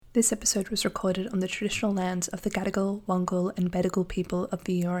This episode was recorded on the traditional lands of the Gadigal, Wangal and Bedegal people of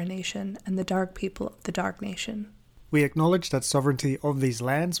the Eora Nation and the Darug people of the Darug Nation. We acknowledge that sovereignty of these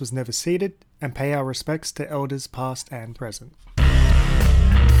lands was never ceded and pay our respects to elders past and present.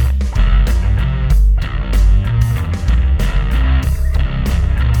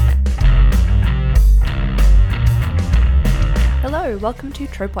 Hello, welcome to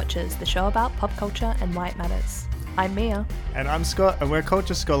Trope Watchers, the show about pop culture and why it matters. I'm Mia. And I'm Scott, and we're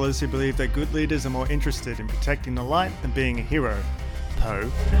culture scholars who believe that good leaders are more interested in protecting the light than being a hero. Poe.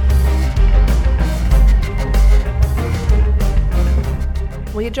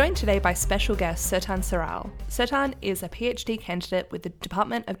 We are joined today by special guest Sertan Saral. Sertan is a PhD candidate with the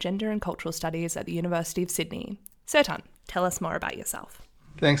Department of Gender and Cultural Studies at the University of Sydney. Sertan, tell us more about yourself.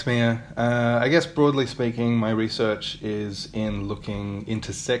 Thanks, Mia. I guess broadly speaking, my research is in looking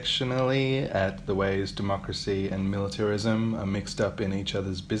intersectionally at the ways democracy and militarism are mixed up in each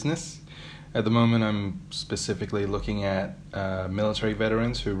other's business. At the moment, I'm specifically looking at military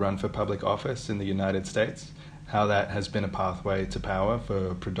veterans who run for public office in the United States, how that has been a pathway to power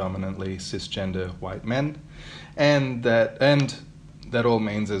for predominantly cisgender white men, and that all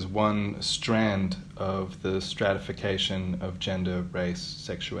means is one strand of the stratification of gender, race,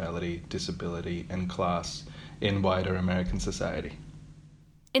 sexuality, disability, and class in wider American society.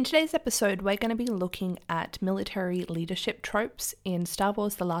 In today's episode, we're going to be looking at military leadership tropes in Star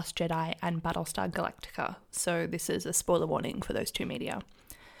Wars The Last Jedi and Battlestar Galactica. So this is a spoiler warning for those two media.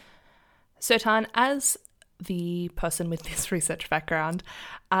 Sertan, as the person with this research background,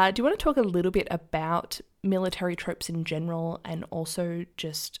 do you want to talk a little bit about military tropes in general and also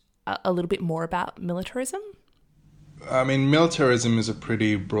just a little bit more about militarism? I mean, militarism is a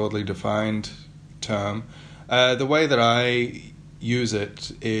pretty broadly defined term. The way that I use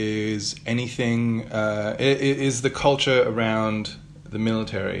it is anything, it is the culture around the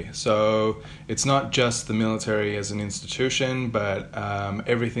military. So it's not just the military as an institution, but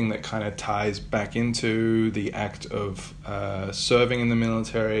everything that kind of ties back into the act of serving in the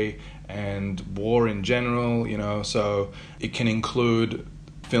military and war in general, you know. So it can include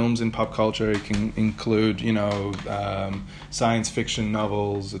films in pop culture, it can include, you know, science fiction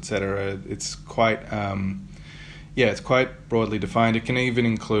novels, etc. It's quite, it's quite broadly defined. It can even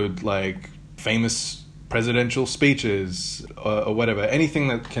include like famous presidential speeches or whatever. Anything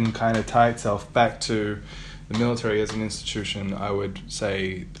that can kind of tie itself back to the military as an institution, I would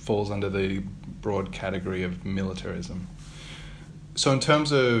say falls under the broad category of militarism. So in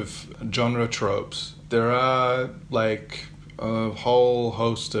terms of genre tropes, there are like a whole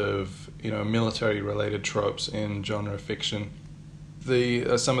host of, you know, military-related tropes in genre fiction.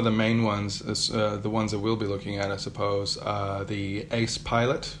 Some of the main ones, the ones that we'll be looking at, I suppose, are the ace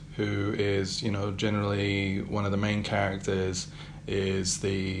pilot, who is, you know, generally one of the main characters, is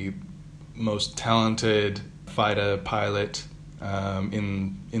the most talented fighter pilot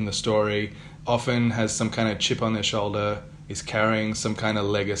in the story, often has some kind of chip on their shoulder, is carrying some kind of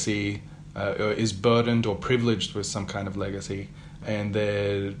legacy, or is burdened or privileged with some kind of legacy, and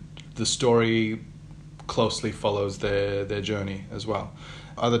the story closely follows their journey as well.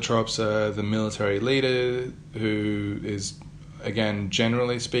 Other tropes are the military leader, who is, again,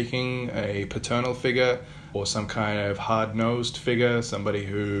 generally speaking, a paternal figure or some kind of hard-nosed figure, somebody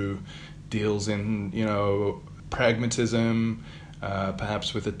who deals in, you know, pragmatism,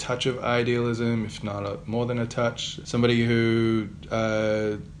 perhaps with a touch of idealism, if not more than a touch. Somebody who,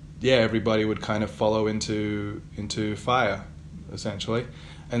 everybody would kind of follow into fire, essentially.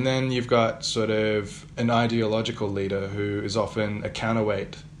 And then you've got sort of an ideological leader who is often a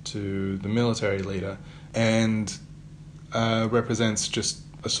counterweight to the military leader and represents just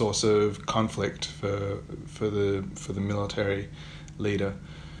a source of conflict for the military leader,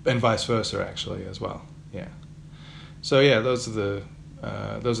 and vice versa, actually, as well. Yeah. So yeah, those are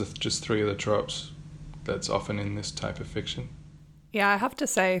just three of the tropes that's often in this type of fiction. Yeah, I have to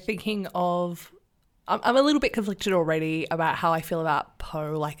say, thinking of, I'm a little bit conflicted already about how I feel about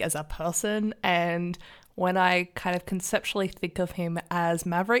Poe, like, as a person, and when I kind of conceptually think of him as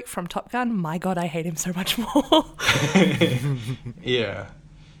Maverick from Top Gun, my God, I hate him so much more.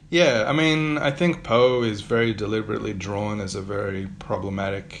 Yeah, I mean, I think Poe is very deliberately drawn as a very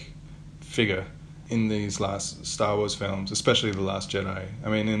problematic figure in these last Star Wars films, especially The Last Jedi. I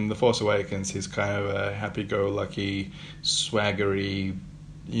mean, in The Force Awakens, he's kind of a happy-go-lucky, swaggery,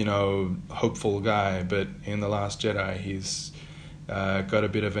 you know, hopeful guy, but in The Last Jedi, he's got a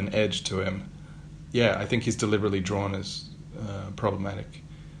bit of an edge to him. Yeah, I think he's deliberately drawn as problematic.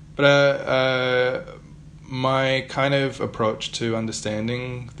 But my kind of approach to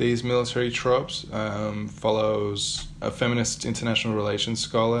understanding these military tropes follows a feminist international relations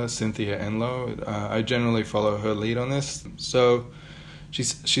scholar, Cynthia Enloe. I generally follow her lead on this. So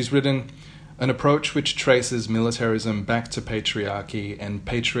she's written an approach which traces militarism back to patriarchy and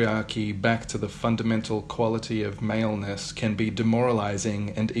patriarchy back to the fundamental quality of maleness can be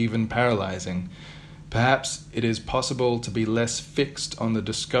demoralizing and even paralyzing. Perhaps it is possible to be less fixed on the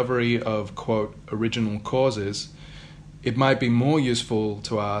discovery of, quote, original causes. It might be more useful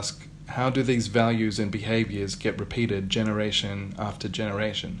to ask, how do these values and behaviors get repeated generation after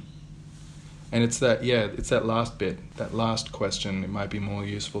generation? And it's that last bit, that last question, it might be more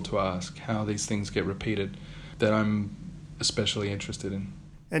useful to ask, how these things get repeated, that I'm especially interested in.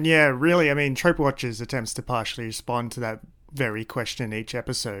 And yeah, really, I mean, Trope Watchers attempts to partially respond to that very question each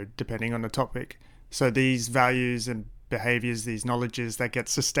episode, depending on the topic. So these values and behaviors, these knowledges that get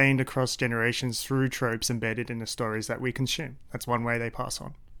sustained across generations through tropes embedded in the stories that we consume. That's one way they pass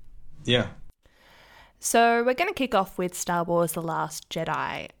on. Yeah. So we're going to kick off with Star Wars The Last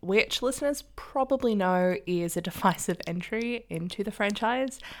Jedi, which listeners probably know is a divisive entry into the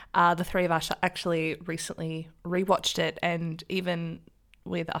franchise. The three of us actually recently rewatched it, and even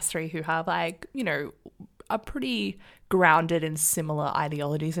with us three who have, like, you know, are pretty grounded in similar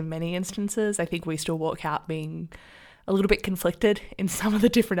ideologies in many instances, I think we still walk out being a little bit conflicted in some of the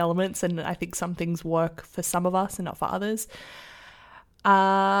different elements, and I think some things work for some of us and not for others.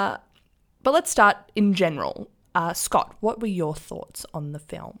 But let's start in general. Scott, what were your thoughts on the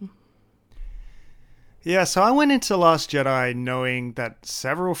film? Yeah, so I went into Last Jedi knowing that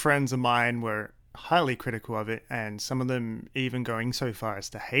several friends of mine were highly critical of it, and some of them even going so far as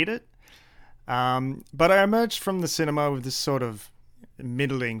to hate it. But I emerged from the cinema with this sort of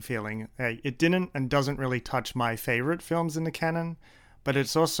middling feeling. It didn't and doesn't really touch my favorite films in the canon, but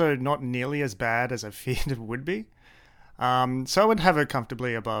it's also not nearly as bad as I feared it would be. So I would have it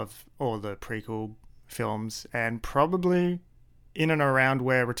comfortably above all the prequel films, and probably in and around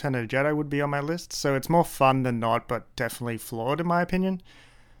where Return of the Jedi would be on my list. So it's more fun than not, but definitely flawed in my opinion.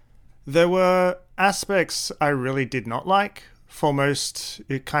 There were aspects I really did not like. Foremost,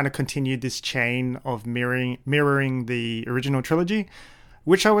 it kind of continued this chain of mirroring the original trilogy,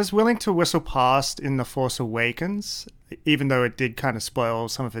 which I was willing to whistle past in The Force Awakens, even though it did kind of spoil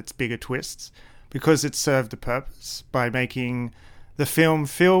some of its bigger twists, because it served a purpose by making the film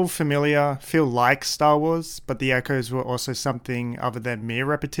feel familiar, feel like Star Wars, but the echoes were also something other than mere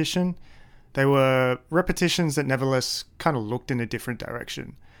repetition. They were repetitions that nevertheless kind of looked in a different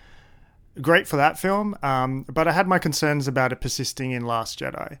direction. Great for that film, but I had my concerns about it persisting in Last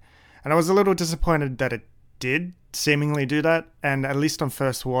Jedi. And I was a little disappointed that it did seemingly do that, and at least on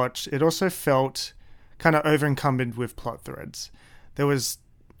first watch, it also felt kind of over-encumbered with plot threads. There was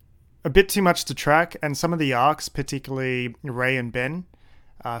a bit too much to track, and some of the arcs, particularly Rey and Ben,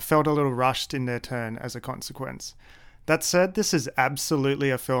 felt a little rushed in their turn as a consequence. That said, this is absolutely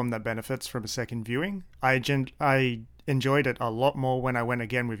a film that benefits from a second viewing. I enjoyed it a lot more when I went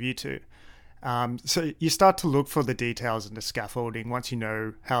again with you two. So you start to look for the details and the scaffolding once you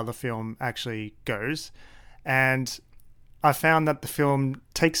know how the film actually goes. And I found that the film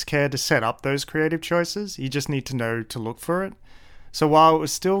takes care to set up those creative choices. You just need to know to look for it. So while it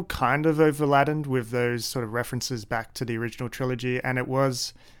was still kind of overladen with those sort of references back to the original trilogy, and it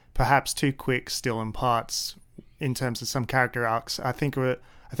was perhaps too quick still in parts in terms of some character arcs, I think I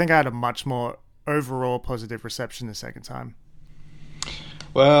had a much more overall positive reception the second time.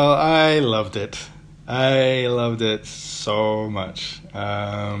 Well, I loved it. I loved it so much.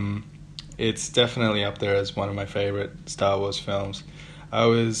 It's definitely up there as one of my favorite Star Wars films. I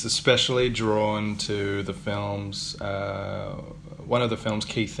was especially drawn to the film's one of the film's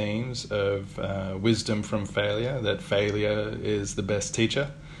key themes of wisdom from failure, that failure is the best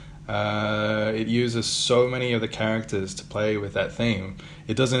teacher. It uses so many of the characters to play with that theme.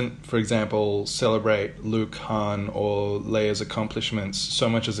 It doesn't, for example, celebrate Luke, Han, or Leia's accomplishments so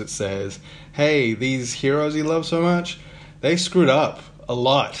much as it says, hey, these heroes you love so much, they screwed up a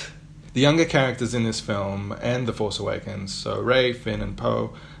lot. The younger characters in this film and The Force Awakens, so Rey, Finn, and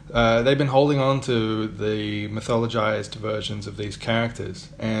Poe, they've been holding on to the mythologized versions of these characters.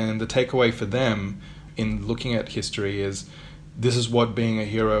 And the takeaway for them in looking at history is this is what being a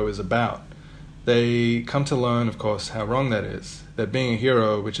hero is about. They come to learn, of course, how wrong that is. That being a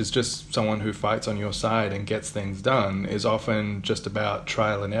hero, which is just someone who fights on your side and gets things done, is often just about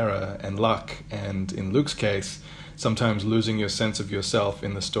trial and error and luck, and in Luke's case, sometimes losing your sense of yourself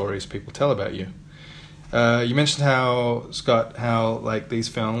in the stories people tell about you. You mentioned how like these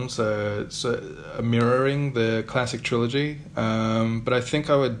films are mirroring the classic trilogy, but I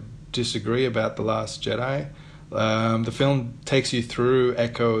think I would disagree about The Last Jedi. The film takes you through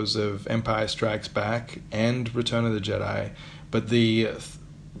echoes of Empire Strikes Back and Return of the Jedi, but the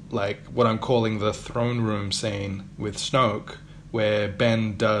what I'm calling the throne room scene with Snoke, where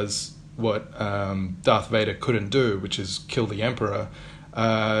Ben does what Darth Vader couldn't do, which is kill the Emperor.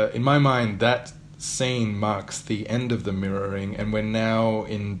 In my mind, that scene marks the end of the mirroring, and we're now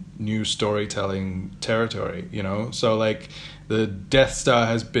in new storytelling territory, So, the Death Star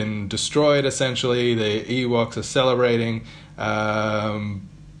has been destroyed, essentially. The Ewoks are celebrating. We're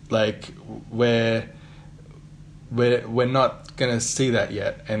not going to see that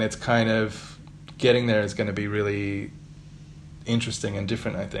yet, and it's kind of getting there is going to be really interesting and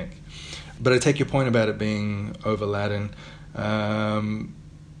different, I think. But I take your point about it being over-laden. But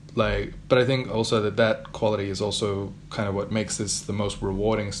I think also that quality is also kind of what makes this the most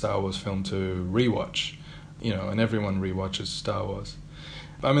rewarding Star Wars film to rewatch. And everyone rewatches Star Wars.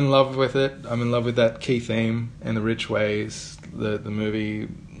 I'm in love with it. I'm in love with that key theme and the rich ways the movie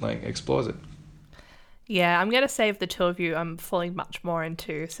explores it. Yeah, I'm going to save the two of you. I'm falling much more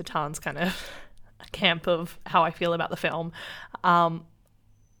into Satan's kind of camp of how I feel about the film.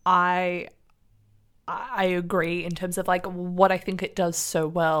 I agree in terms of what I think it does so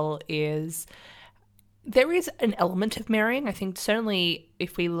well is there is an element of mirroring. I think certainly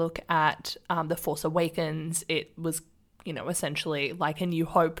if we look at The Force Awakens, it was, essentially like A New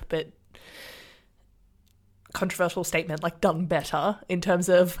Hope, but controversial statement, done better in terms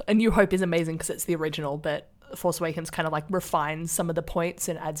of A New Hope is amazing because it's the original, but Force Awakens kind of refines some of the points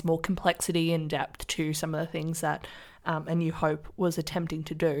and adds more complexity and depth to some of the things that A New Hope was attempting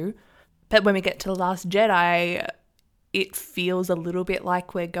to do. But when we get to The Last Jedi, it feels a little bit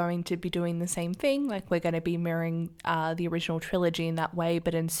like we're going to be doing the same thing, we're going to be mirroring the original trilogy in that way,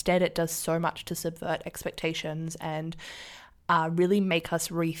 but instead it does so much to subvert expectations and really make us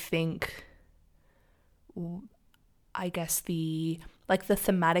rethink, I guess, the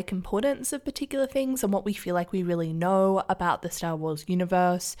thematic importance of particular things and what we feel like we really know about the Star Wars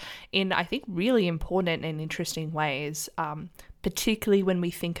universe in, I think, really important and interesting ways, particularly when we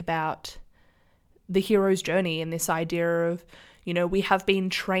think about the hero's journey and this idea of, we have been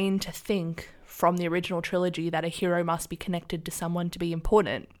trained to think from the original trilogy that a hero must be connected to someone to be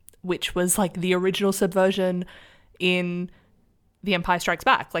important, which was the original subversion in The Empire Strikes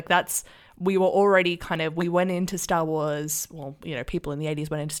Back. We were already we went into Star Wars, people in the 80s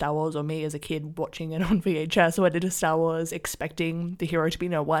went into Star Wars, or me as a kid watching it on VHS went into Star Wars expecting the hero to be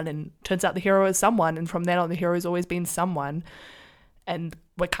no one, and turns out the hero is someone, and from then on the hero's always been someone. And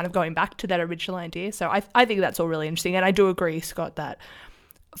we're kind of going back to that original idea. So I think that's all really interesting. And I do agree, Scott, that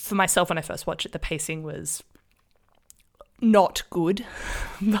for myself when I first watched it, the pacing was not good,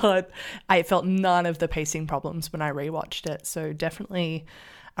 but I felt none of the pacing problems when I rewatched it. So definitely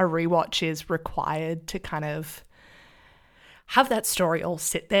a rewatch is required to kind of have that story all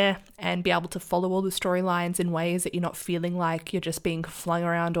sit there and be able to follow all the storylines in ways that you're not feeling like you're just being flung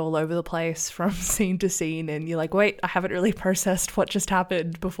around all over the place from scene to scene, and you're like, wait, I haven't really processed what just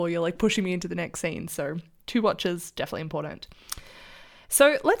happened before you're pushing me into the next scene. So 2 watches, definitely important.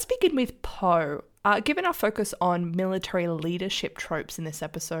 So let's begin with Poe. Given our focus on military leadership tropes in this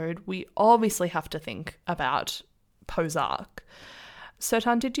episode, we obviously have to think about Poe's arc.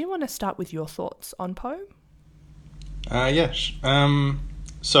 Sertan, did you want to start with your thoughts on Poe? Yes.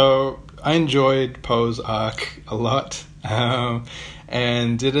 So I enjoyed Poe's arc a lot,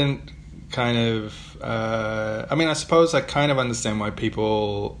 and didn't kind of... I suppose I kind of understand why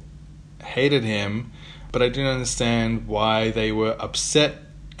people hated him, but I didn't understand why they were upset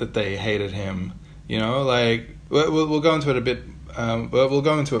that they hated him. We'll go into it a bit. We'll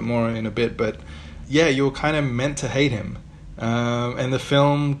go into it more in a bit, but yeah, you were kind of meant to hate him. And the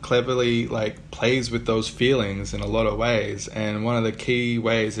film cleverly plays with those feelings in a lot of ways, and one of the key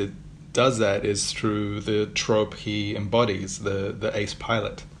ways it does that is through the trope he embodies, the ace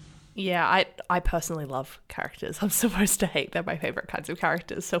pilot. Yeah, I personally love characters I'm supposed to hate. They're my favorite kinds of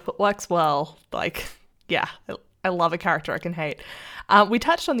characters, so if it works well, I love a character I can hate. We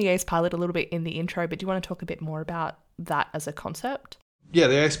touched on the ace pilot a little bit in the intro, but do you want to talk a bit more about that as a concept? Yeah,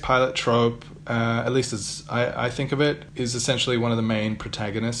 the ace pilot trope, at least as I think of it, is essentially one of the main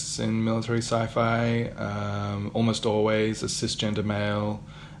protagonists in military sci-fi. Almost always a cisgender male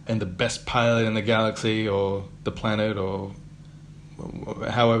and the best pilot in the galaxy or the planet, or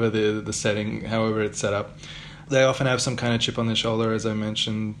however the setting, however it's set up. They often have some kind of chip on their shoulder, as I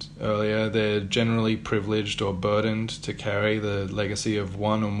mentioned earlier. They're generally privileged or burdened to carry the legacy of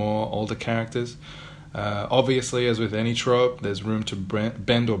one or more older characters. Obviously, as with any trope, there's room to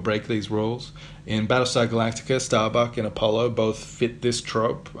bend or break these rules. In Battlestar Galactica, Starbuck and Apollo both fit this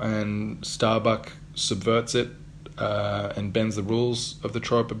trope, and Starbuck subverts it and bends the rules of the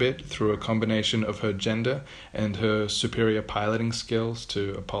trope a bit through a combination of her gender and her superior piloting skills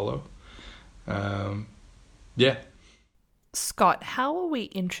to Apollo. Yeah. Scott, how are we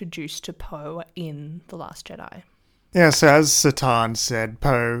introduced to Poe in The Last Jedi? Yeah, so as Satan said,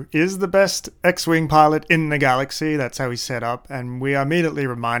 Poe is the best X-Wing pilot in the galaxy. That's how he's set up, and we are immediately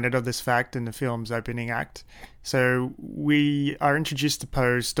reminded of this fact in the film's opening act. So we are introduced to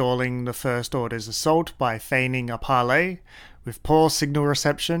Poe stalling the First Order's assault by feigning a parley with poor signal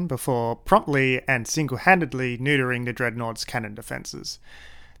reception before promptly and single-handedly neutering the Dreadnought's cannon defenses.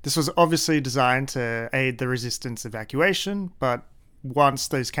 This was obviously designed to aid the Resistance evacuation, but once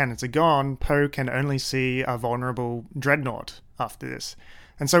those cannons are gone, Poe can only see a vulnerable Dreadnought after this,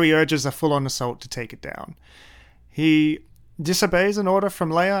 and so he urges a full-on assault to take it down. He disobeys an order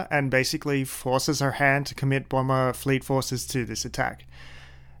from Leia and basically forces her hand to commit bomber fleet forces to this attack.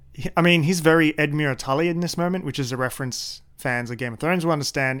 I mean, he's very Edmure Tully in this moment, which is a reference fans of Game of Thrones will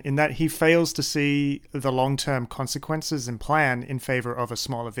understand, in that he fails to see the long-term consequences and plan in favor of a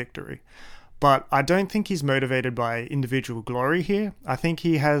smaller victory. But I don't think he's motivated by individual glory here. I think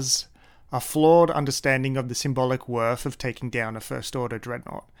he has a flawed understanding of the symbolic worth of taking down a First Order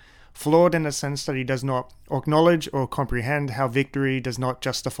Dreadnought. Flawed in the sense that he does not acknowledge or comprehend how victory does not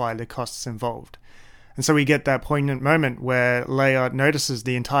justify the costs involved. And so we get that poignant moment where Leia notices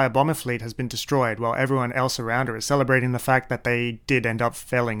the entire bomber fleet has been destroyed while everyone else around her is celebrating the fact that they did end up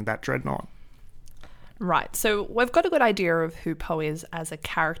felling that Dreadnought. Right, so we've got a good idea of who Poe is as a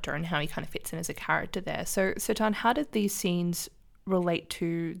character and how he kind of fits in as a character there. So, Tan, how did these scenes relate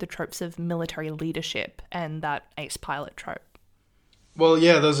to the tropes of military leadership and that ace pilot trope? Well,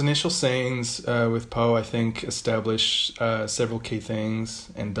 yeah, those initial scenes with Poe, I think, establish several key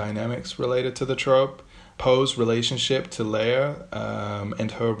things and dynamics related to the trope. Poe's relationship to Leia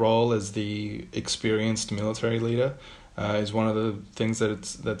and her role as the experienced military leader is one of the things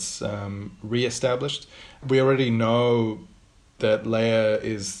that's re-established. We already know that Leia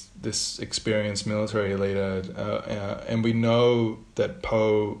is this experienced military leader, and we know that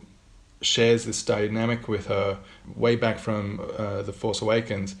Poe shares this dynamic with her way back from The Force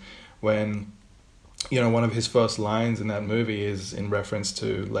Awakens, when, you know, one of his first lines in that movie is in reference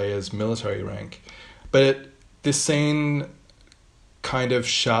to Leia's military rank. But this scene kind of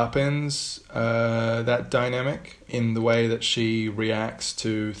sharpens that dynamic in the way that she reacts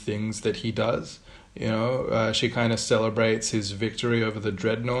to things that he does. You know, she kind of celebrates his victory over the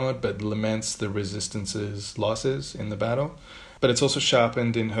Dreadnought, but laments the Resistance's losses in the battle. But it's also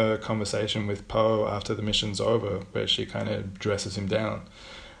sharpened in her conversation with Poe after the mission's over, where she kind of dresses him down.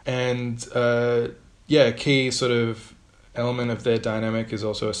 And a key sort of element of their dynamic is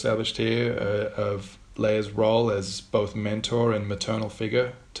also established here, of Leia's role as both mentor and maternal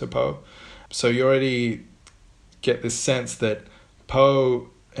figure to Poe. So you already get this sense that Poe,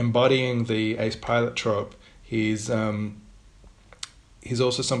 embodying the ace pilot trope, he's also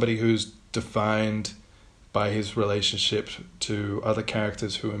somebody who's defined by his relationship to other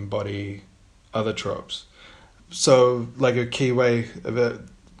characters who embody other tropes. So, like, a key way that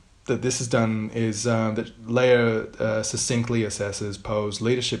this is done is that Leia succinctly assesses Poe's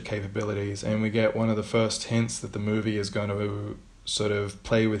leadership capabilities, and we get one of the first hints that the movie is going to sort of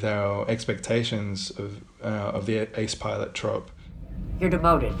play with our expectations of the ace pilot trope. You're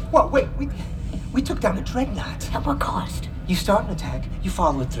demoted. What? Wait, we took down a Dreadnought. At what cost? You start an attack, you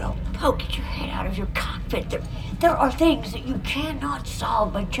follow it through. Poe, get your head out of your cockpit. There are things that you cannot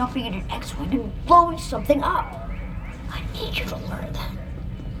solve by jumping in an X-Wing and blowing something up. I need you to learn that.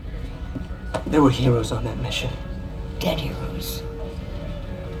 There were heroes on that mission. Dead heroes.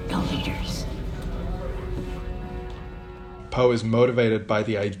 No leaders. Poe is motivated by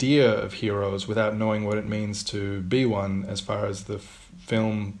the idea of heroes without knowing what it means to be one, as far as the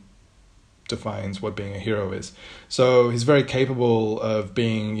film defines what being a hero is. So he's very capable of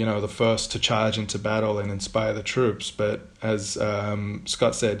being, you know, the first to charge into battle and inspire the troops. But as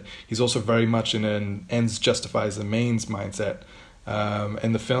Scott said, he's also very much in an ends justifies the means mindset.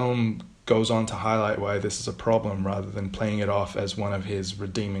 And the film goes on to highlight why this is a problem rather than playing it off as one of his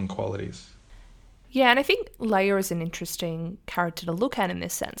redeeming qualities. Yeah, and I think Leia is an interesting character to look at in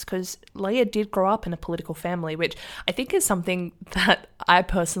this sense, because Leia did grow up in a political family, which I think is something that I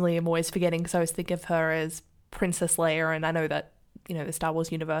personally am always forgetting, because I always think of her as Princess Leia, and I know that, you know, the Star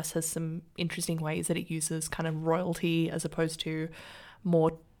Wars universe has some interesting ways that it uses kind of royalty as opposed to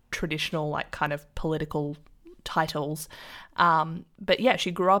more traditional, like, kind of political titles. But yeah,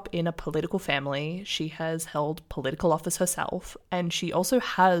 she grew up in a political family. She has held political office herself, and she also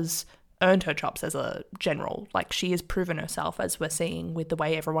has earned her chops as a general. Like, she has proven herself, as we're seeing with the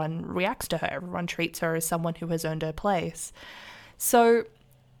way everyone reacts to her. Everyone treats her as someone who has earned her place. So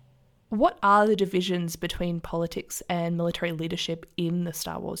what are the divisions between politics and military leadership in the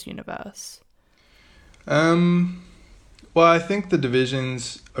Star Wars universe? Well, I think the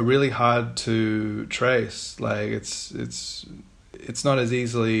divisions are really hard to trace. Like, it's not as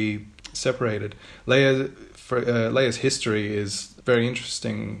easily separated. Leia's history is very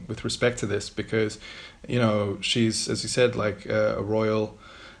interesting with respect to this because, you know, she's, as you said, like a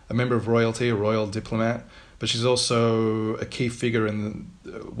member of royalty, a royal diplomat, but she's also a key figure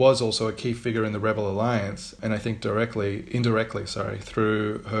was also a key figure in the Rebel Alliance, and I think indirectly,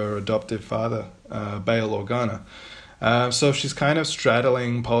 through her adoptive father, Bail Organa. So she's kind of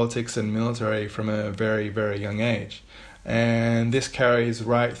straddling politics and military from a very, very young age. And this carries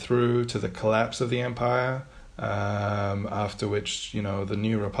right through to the collapse of the Empire, after which, you know, the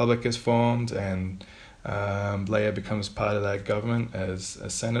New Republic is formed, and Leia becomes part of that government as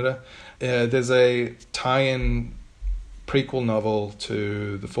a senator. There's a tie-in prequel novel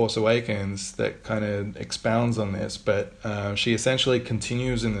to The Force Awakens that kind of expounds on this, but she essentially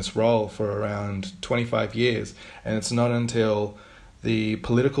continues in this role for around 25 years, and it's not until the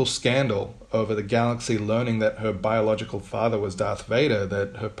political scandal over the galaxy learning that her biological father was Darth Vader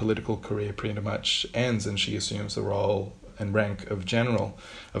that her political career pretty much ends, and she assumes the role and rank of general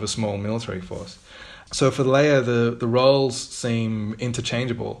of a small military force. So for Leia, the roles seem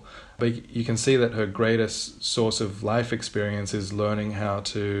interchangeable, but you can see that her greatest source of life experience is learning how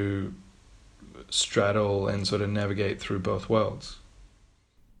to straddle and sort of navigate through both worlds.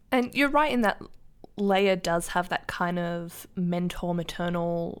 And you're right in that Leia does have that kind of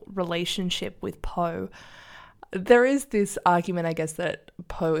mentor-maternal relationship with Poe. There is this argument, I guess, that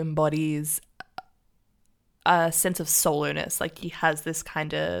Poe embodies a sense of solowness. Like, he has this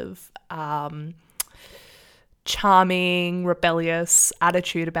kind of charming, rebellious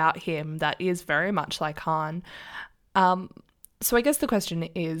attitude about him that is very much like Han. So I guess the question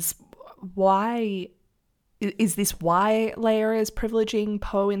is, why is this why Leia is privileging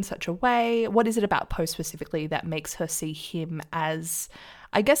Poe in such a way? What is it about Poe specifically that makes her see him as,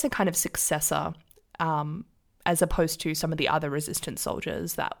 I guess, a kind of successor, as opposed to some of the other Resistance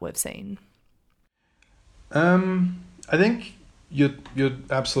soldiers that we've seen? I think you're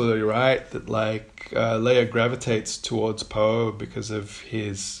absolutely right that Leia gravitates towards Poe because of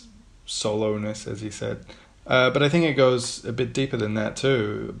his solo-ness, as he said. But I think it goes a bit deeper than that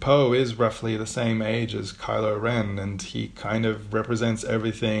too. Poe is roughly the same age as Kylo Ren, and he kind of represents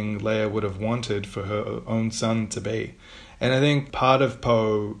everything Leia would have wanted for her own son to be. And I think part of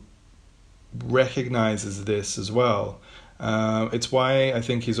Poe recognizes this as well. It's why I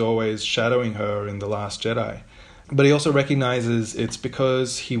think he's always shadowing her in The Last Jedi. But he also recognizes it's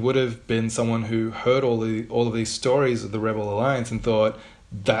because he would have been someone who heard all of these stories of the Rebel Alliance and thought,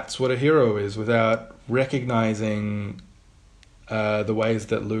 that's what a hero is, without recognizing the ways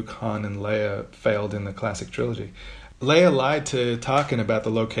that Luke, Han, and Leia failed in the classic trilogy. Leia lied to Tarkin about the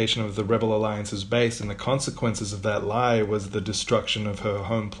location of the Rebel Alliance's base, and the consequences of that lie was the destruction of her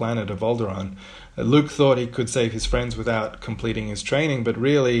home planet of Alderaan. Luke thought he could save his friends without completing his training, but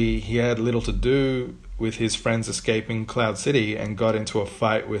really he had little to do with his friends escaping Cloud City and got into a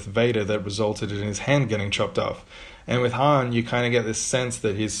fight with Vader that resulted in his hand getting chopped off. And with Han, you kind of get this sense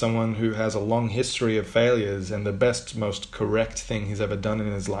that he's someone who has a long history of failures, and the best, most correct thing he's ever done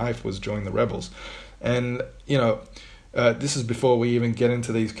in his life was join the Rebels. And, you know, this is before we even get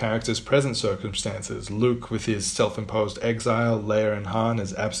into these characters' present circumstances. Luke with his self-imposed exile, Leia and Han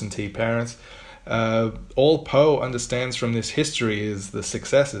as absentee parents. All Poe understands from this history is the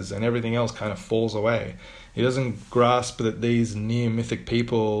successes, and everything else kind of falls away. He doesn't grasp that these near-mythic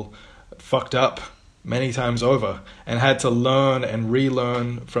people fucked up many times over and had to learn and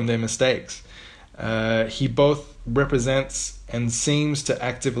relearn from their mistakes. He both represents and seems to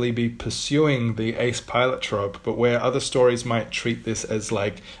actively be pursuing the ace pilot trope, but where other stories might treat this as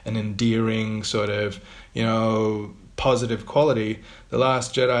like an endearing sort of, you know, positive quality, The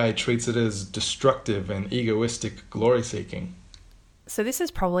Last Jedi treats it as destructive and egoistic glory-seeking. So this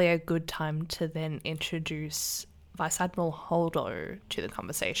is probably a good time to then introduce Vice Admiral Holdo to the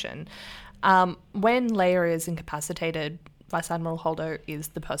conversation. When Leia is incapacitated, Vice Admiral Holdo is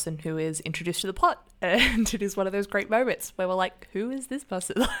the person who is introduced to the plot, and it is one of those great moments where we're like, who is this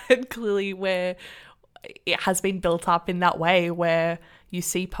person? And clearly where it has been built up in that way where you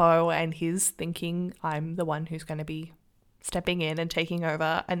see Poe and he's thinking, I'm the one who's going to be stepping in and taking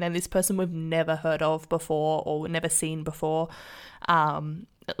over, and then this person we've never heard of before or never seen before,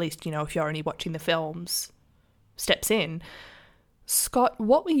 at least, you know, if you're only watching the films, steps in. Scott,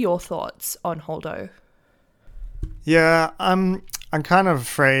 what were your thoughts on Holdo? Yeah, I'm kind of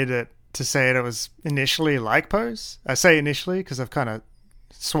afraid to say it was initially like Poe's. I say initially because I've kind of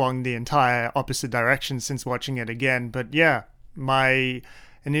swung the entire opposite direction since watching it again. But yeah, my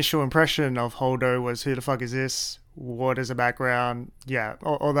initial impression of Holdo was, who the fuck is this? What is the background? Yeah,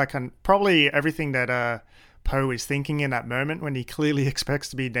 all that kind of, probably everything that Poe is thinking in that moment when he clearly expects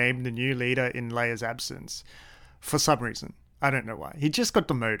to be named the new leader in Leia's absence. For some reason. I don't know why. He just got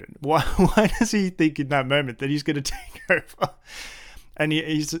demoted. Why does he think in that moment that he's going to take over? And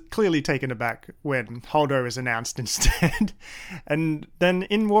he's clearly taken aback when Holdo is announced instead. And then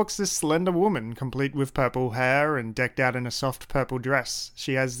in walks this slender woman, complete with purple hair and decked out in a soft purple dress.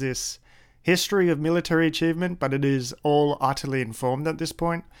 She has this history of military achievement, but it is all utterly informed at this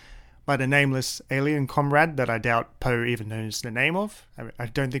point by the nameless alien comrade that I doubt Poe even knows the name of. I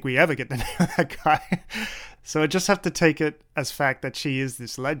don't think we ever get the name of that guy. So I just have to take it as fact that she is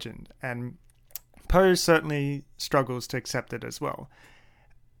this legend. And Poe certainly struggles to accept it as well.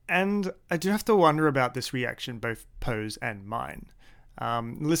 And I do have to wonder about this reaction, both Poe's and mine.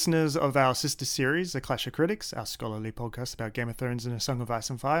 Listeners of our sister series, The Clash of Critics, our scholarly podcast about Game of Thrones and A Song of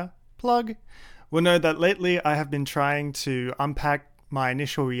Ice and Fire, plug, will know that lately I have been trying to unpack my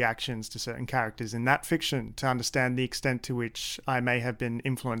initial reactions to certain characters in that fiction to understand the extent to which I may have been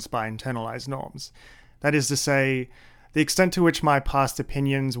influenced by internalized norms. That is to say, the extent to which my past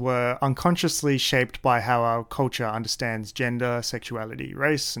opinions were unconsciously shaped by how our culture understands gender, sexuality,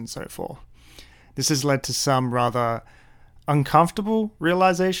 race, and so forth. This has led to some rather uncomfortable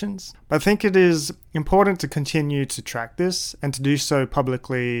realizations, but I think it is important to continue to track this and to do so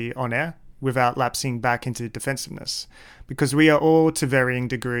publicly on air without lapsing back into defensiveness, because we are all to varying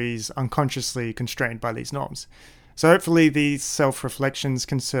degrees unconsciously constrained by these norms. So hopefully these self-reflections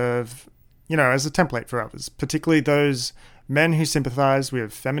can serve, as a template for others, particularly those men who sympathize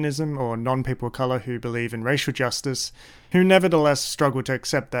with feminism or non-people of color who believe in racial justice, who nevertheless struggle to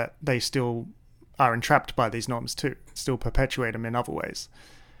accept that they still are entrapped by these norms too, still perpetuate them in other ways.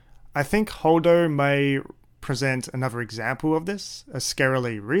 I think Holdo may present another example of this, a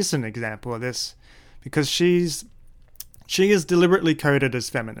scarily recent example of this, because she is deliberately coded as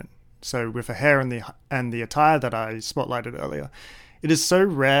feminine. So with the hair and the attire that I spotlighted earlier, it is so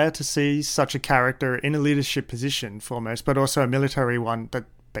rare to see such a character in a leadership position, foremost, but also a military one that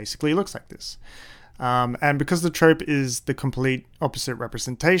basically looks like this. And because the trope is the complete opposite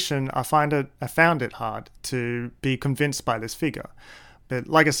representation, I found it hard to be convinced by this figure. But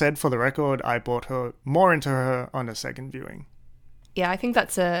like I said, for the record, I bought more into her on a second viewing. Yeah, I think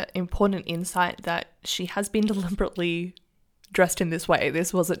that's an important insight, that she has been deliberately dressed in this way.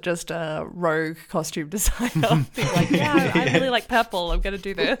 This wasn't just a rogue costume designer being like, I really like purple, I'm going to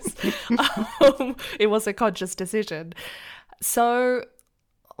do this. It was a conscious decision. So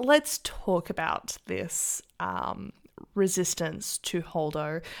let's talk about this resistance to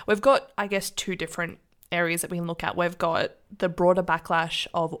Holdo. We've got, I guess, two different areas that we can look at. We've got the broader backlash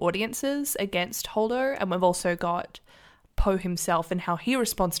of audiences against Holdo, and we've also got Poe himself and how he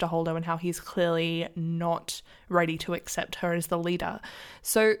responds to Holdo and how he's clearly not ready to accept her as the leader.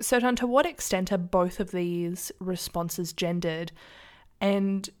 So, Sertan, to what extent are both of these responses gendered?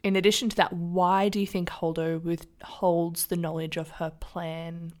 And in addition to that, why do you think Holdo withholds the knowledge of her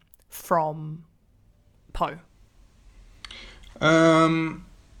plan from Poe?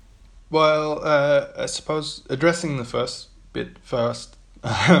 Well, I suppose addressing the first bit first,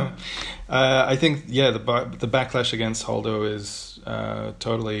 I think, the backlash against Holdo is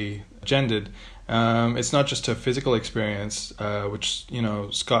totally gendered. It's not just her physical experience, which,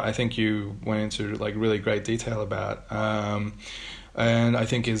 Scott, I think you went into really great detail about. And I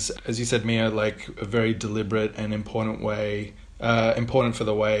think is, as you said, Mia, a very deliberate and important for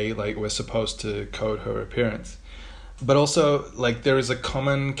the way we're supposed to code her appearance. But also, there is a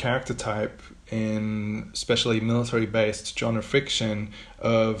common character type in especially military-based genre fiction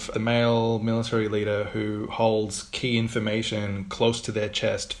of a male military leader who holds key information close to their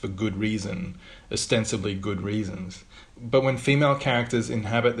chest for good reason, ostensibly good reasons. But when female characters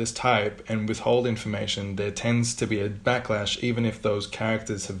inhabit this type and withhold information, there tends to be a backlash, even if those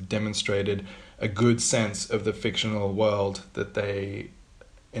characters have demonstrated a good sense of the fictional world that they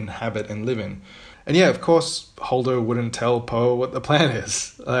inhabit and live in. And yeah, of course, Holdo wouldn't tell Poe what the plan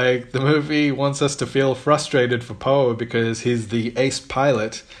is. The movie wants us to feel frustrated for Poe because he's the ace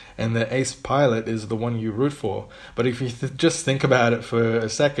pilot, and the ace pilot is the one you root for. But if you just think about it for a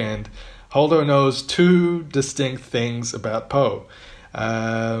second, Holdo knows two distinct things about Poe.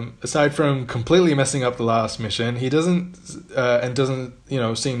 Aside from completely messing up the last mission, he doesn't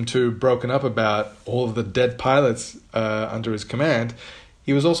seem too broken up about all of the dead pilots under his command.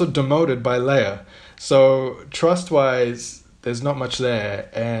 He was also demoted by Leia. So trust-wise, there's not much there,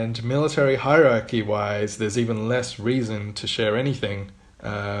 and military hierarchy-wise, there's even less reason to share anything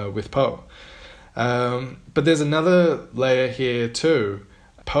with Poe. But there's another layer here too.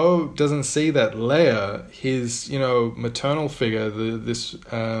 Poe doesn't see that Leia, his maternal figure, this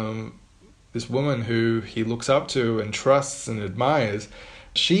woman who he looks up to and trusts and admires,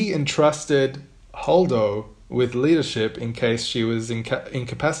 she entrusted Holdo with leadership in case she was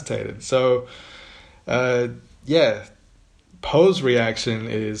incapacitated. So, Poe's reaction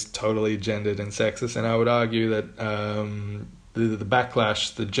is totally gendered and sexist, and I would argue that the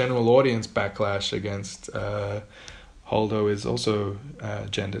backlash, the general audience backlash against Holdo is also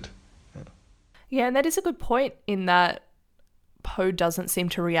gendered. Yeah, and that is a good point in that Poe doesn't seem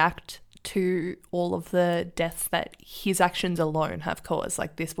to react to all of the deaths that his actions alone have caused.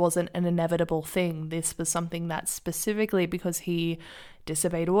 Like, this wasn't an inevitable thing. This was something that specifically because he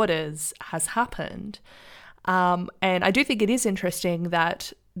disobeyed orders has happened. And I do think it is interesting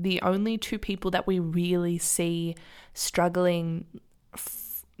that the only two people that we really see struggling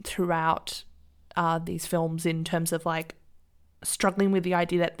throughout these films in terms of like struggling with the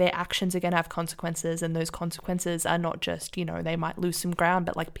idea that their actions are going to have consequences, and those consequences are not just, they might lose some ground,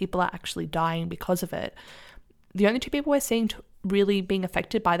 but like people are actually dying because of it. The only two people we're seeing really being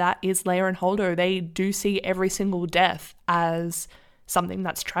affected by that is Leia and Holdo. They do see every single death as something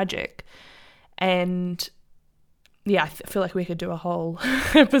that's tragic. And yeah, I feel like we could do a whole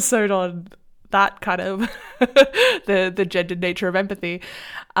episode on that kind of the gendered nature of empathy.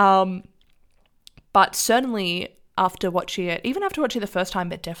 But certainly after watching it, even after watching it the first time,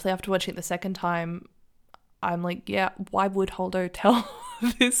 but definitely after watching it the second time, I'm like, yeah, why would Holdo tell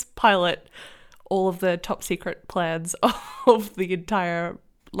this pilot all of the top secret plans of the entire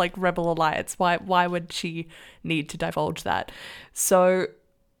like Rebel Alliance? Why would she need to divulge that? So,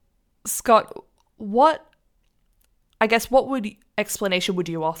 Scott, what explanation would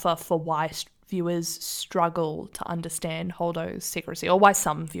you offer for why viewers struggle to understand Holdo's secrecy, or why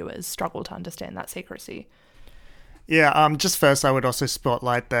some viewers struggle to understand that secrecy? Yeah, just first I would also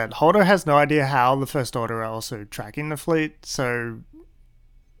spotlight that Holdo has no idea how the First Order are also tracking the fleet, so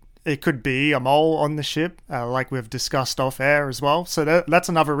it could be a mole on the ship, like we've discussed off-air as well. So that's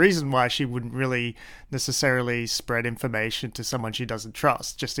another reason why she wouldn't really necessarily spread information to someone she doesn't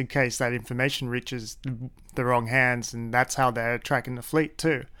trust, just in case that information reaches the wrong hands, and that's how they're tracking the fleet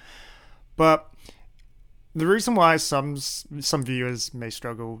too. But the reason why some viewers may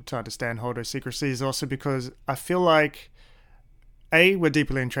struggle to understand Holdo's secrecy is also because I feel like, we're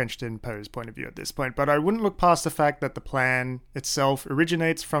deeply entrenched in Poe's point of view at this point, but I wouldn't look past the fact that the plan itself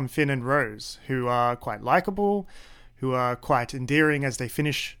originates from Finn and Rose, who are quite likable, who are quite endearing as they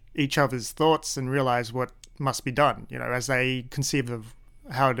finish each other's thoughts and realize what must be done, as they conceive of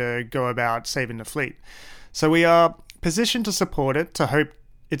how to go about saving the fleet. So we are positioned to support it, to hope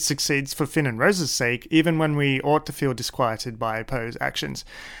it succeeds for Finn and Rose's sake, even when we ought to feel disquieted by Poe's actions.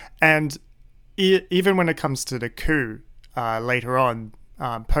 And even when it comes to the coup later on,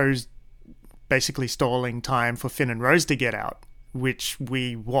 Poe's basically stalling time for Finn and Rose to get out, which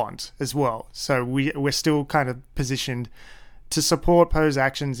we want as well. So we're still kind of positioned to support Poe's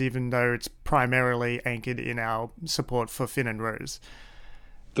actions, even though it's primarily anchored in our support for Finn and Rose.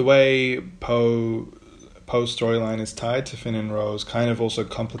 The way Poe's storyline is tied to Finn and Rose kind of also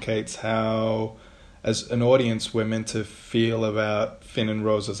complicates how, as an audience, we're meant to feel about Finn and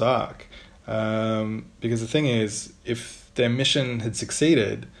Rose's arc. Because the thing is, if their mission had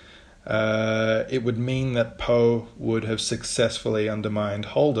succeeded, it would mean that Poe would have successfully undermined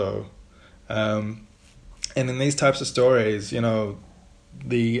Holdo. And in these types of stories,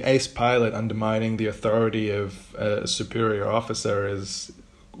 the ace pilot undermining the authority of a superior officer is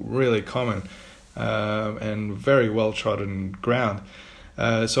really common. And very well-trodden ground.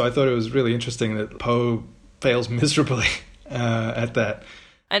 So I thought it was really interesting that Poe fails miserably at that.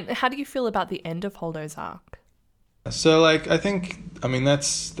 And how do you feel about the end of Holdo's arc? So, I think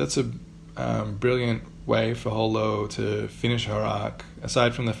that's a brilliant way for Holdo to finish her arc,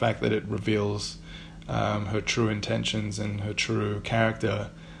 aside from the fact that it reveals her true intentions and her true character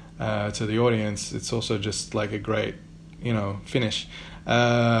to the audience. It's also just like a great, finish.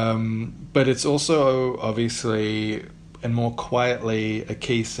 But it's also obviously and more quietly a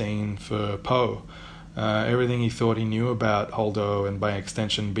key scene for Poe. Everything he thought he knew about Holdo, and by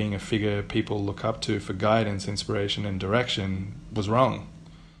extension being a figure people look up to for guidance, inspiration and direction, was wrong.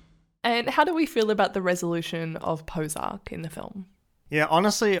 And how do we feel about the resolution of Poe's arc in the film? Yeah,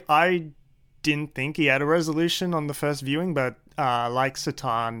 honestly, I didn't think he had a resolution on the first viewing, but like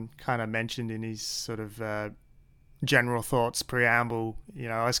Satan kind of mentioned in his sort of general thoughts preamble,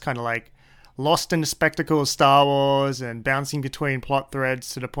 I was kind of like lost in the spectacle of Star Wars and bouncing between plot threads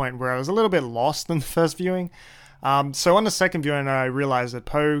to the point where I was a little bit lost in the first viewing. So on the second viewing, I realized that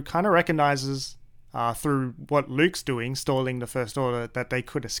Poe kind of recognizes through what Luke's doing, stalling the First Order, that they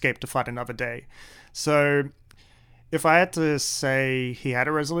could escape to fight another day. So if I had to say he had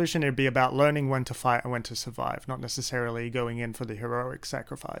a resolution, it'd be about learning when to fight and when to survive, not necessarily going in for the heroic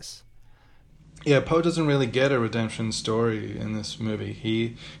sacrifice. Yeah, Poe doesn't really get a redemption story in this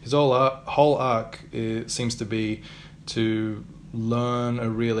movie. His whole arc seems to be to learn a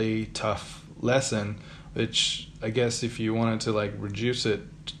really tough lesson, which I guess if you wanted to like reduce it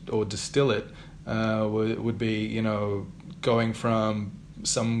or distill it, would be, going from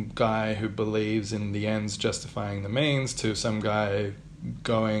some guy who believes in the ends justifying the means to some guy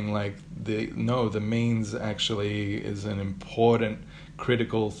going like, the means actually is an important,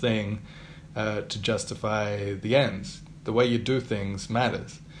 critical thing to justify the ends. The way you do things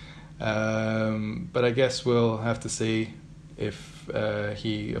matters. But I guess we'll have to see if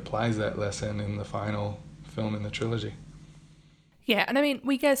he applies that lesson in the final film in the trilogy. Yeah, and I mean,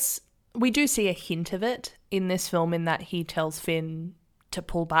 we do see a hint of it in this film in that he tells Finn to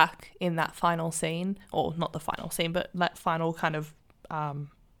pull back in that final scene, or not the final scene, but that final kind of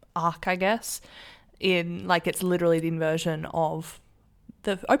arc, I guess, in like it's literally the inversion of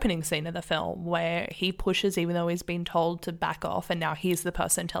the opening scene of the film where he pushes even though he's been told to back off, and now he's the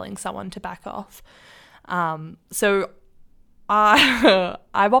person telling someone to back off. So I'm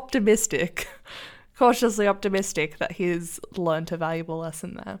optimistic, cautiously optimistic that he's learnt a valuable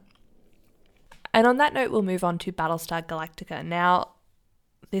lesson there. And on that note, we'll move on to Battlestar Galactica. Now,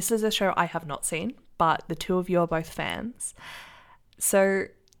 this is a show I have not seen, but the two of you are both fans. So,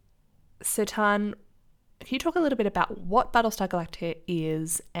 Satan, can you talk a little bit about what Battlestar Galactica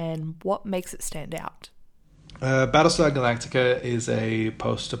is and what makes it stand out? Battlestar Galactica is a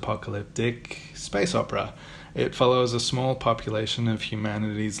post-apocalyptic space opera. It follows a small population of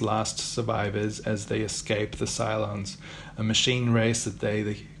humanity's last survivors as they escape the Cylons, a machine race that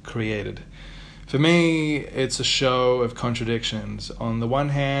they created. For me, it's a show of contradictions. On the one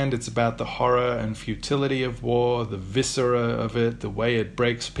hand, it's about the horror and futility of war, the viscera of it, the way it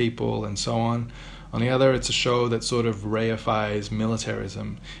breaks people, and so on. On the other, it's a show that sort of reifies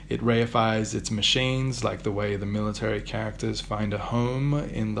militarism. It reifies its machines, like the way the military characters find a home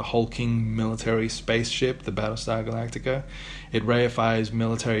in the hulking military spaceship, the Battlestar Galactica. It reifies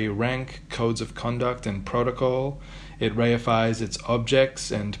military rank, codes of conduct, and protocol. It reifies its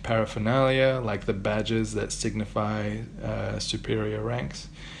objects and paraphernalia, like the badges that signify superior ranks.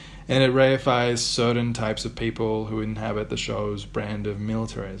 And it reifies certain types of people who inhabit the show's brand of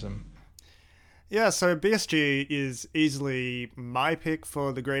militarism. Yeah, so BSG is easily my pick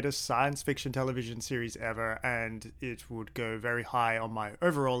for the greatest science fiction television series ever, and it would go very high on my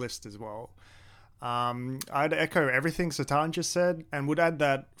overall list as well. I'd echo everything Satan just said, and would add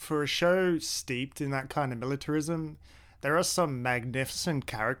that for a show steeped in that kind of militarism, there are some magnificent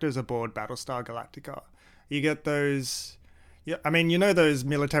characters aboard Battlestar Galactica. You get those... those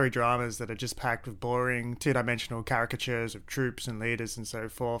military dramas that are just packed with boring, two-dimensional caricatures of troops and leaders and so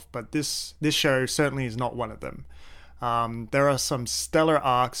forth, but this show certainly is not one of them. There are some stellar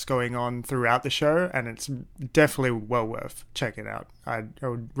arcs going on throughout the show, and it's definitely well worth checking out. I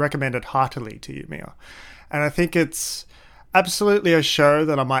would recommend it heartily to you, Mia. And I think it's absolutely a show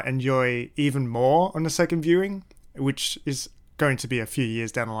that I might enjoy even more on the second viewing, which is going to be a few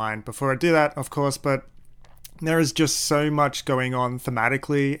years down the line before I do that, of course, but there is just so much going on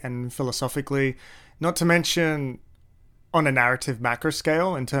thematically and philosophically, not to mention on a narrative macro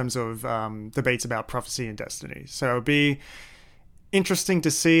scale in terms of debates about prophecy and destiny. So it'll be interesting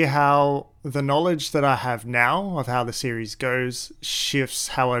to see how the knowledge that I have now of how the series goes shifts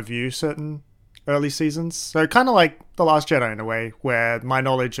how I view certain early seasons. So kind of like The Last Jedi in a way, where my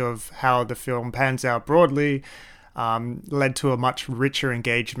knowledge of how the film pans out broadly led to a much richer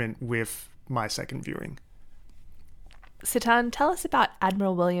engagement with my second viewing. Satan, tell us about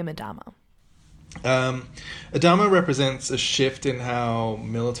Admiral William Adama. Adama represents a shift in how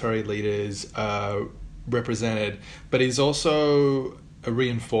military leaders are represented, but he's also a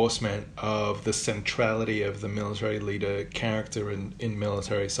reinforcement of the centrality of the military leader character in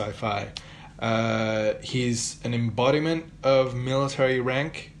military sci-fi. He's an embodiment of military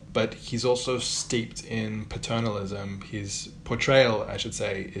rank, but he's also steeped in paternalism. His portrayal, I should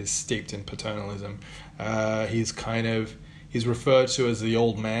say, is steeped in paternalism. He's kind of He's referred to as the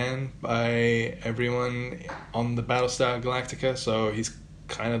old man by everyone on the Battlestar Galactica, so he's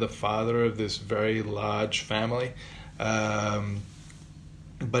kind of the father of this very large family. But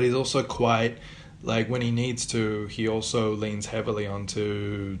he's also quite, like, when he needs to, he also leans heavily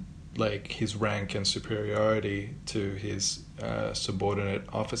onto, like, his rank and superiority to his subordinate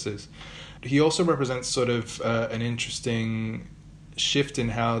officers. He also represents sort of an interesting shift in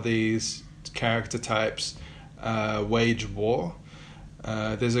how these character types wage war.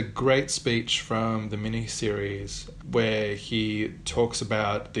 There's a great speech from the miniseries where he talks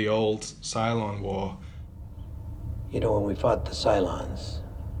about the old Cylon War. You know, when we fought the Cylons,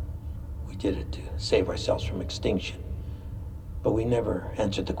 we did it to save ourselves from extinction. But we never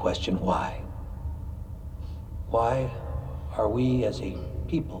answered the question, why? Why are we as a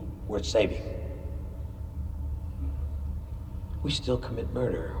people worth saving? We still commit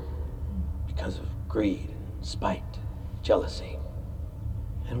murder because of greed, spite, jealousy.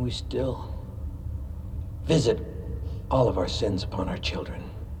 And we still visit all of our sins upon our children.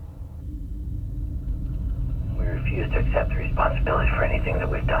 We refuse to accept the responsibility for anything that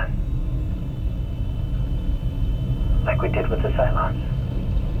we've done. Like we did with the Cylons.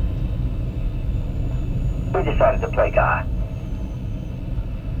 We decided to play God.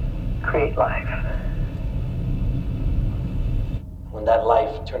 Create life. When that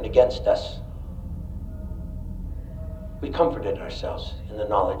life turned against us, we comforted ourselves in the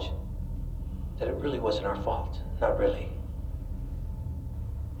knowledge that it really wasn't our fault. Not really.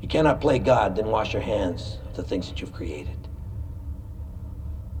 You cannot play God, then wash your hands of the things that you've created.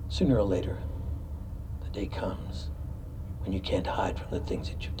 Sooner or later, the day comes when you can't hide from the things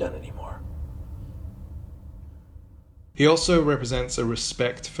that you've done anymore. He also represents a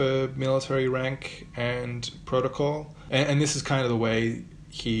respect for military rank and protocol. And this is kind of the way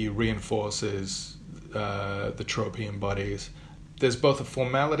he reinforces the trope he embodies. There's both a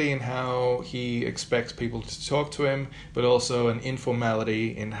formality in how he expects people to talk to him, but also an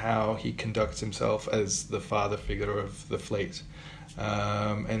informality in how he conducts himself as the father figure of the fleet.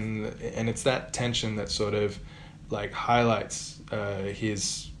 And it's that tension that sort of like highlights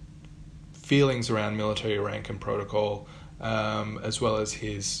his feelings around military rank and protocol, as well as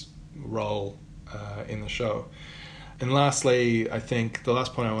his role in the show. And lastly, I think the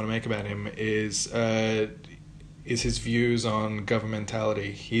last point I want to make about him is his views on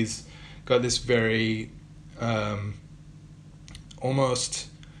governmentality. He's got this very almost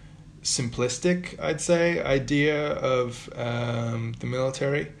simplistic, I'd say, idea of the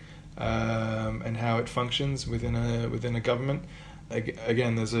military and how it functions within a government.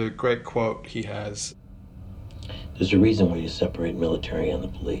 Again, there's a great quote he has. There's a reason why you separate military and the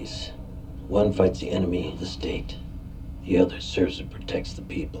police. One fights the enemy of the state. The other serves and protects the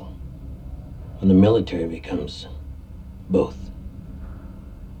people. When the military becomes both,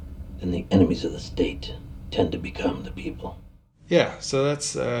 then the enemies of the state tend to become the people. Yeah, so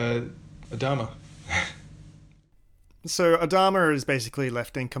that's Adama. So Adama is basically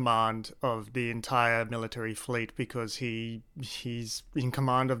left in command of the entire military fleet because he's in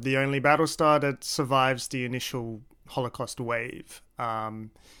command of the only Battlestar that survives the initial Holocaust wave. And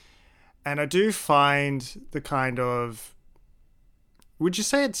I do find the kind of, would you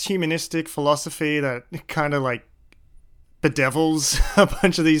say it's humanistic philosophy that kind of like bedevils a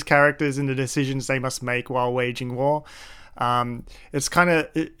bunch of these characters in the decisions they must make while waging war? It's kind of,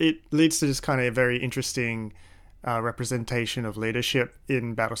 it leads to this kind of very interesting representation of leadership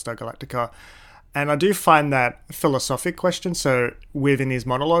in Battlestar Galactica. And I do find that philosophic question, so within his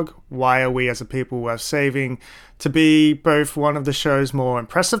monologue, why are we as a people worth saving, to be both one of the show's more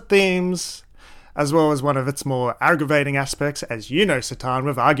impressive themes, as well as one of its more aggravating aspects. As you know, Satan,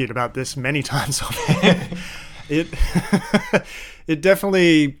 we've argued about this many times on air. It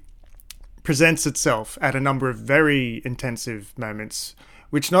definitely presents itself at a number of very intensive moments,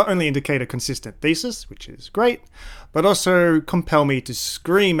 which not only indicate a consistent thesis, which is great, but also compel me to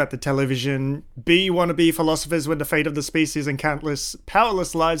scream at the television, be wannabe philosophers when the fate of the species and countless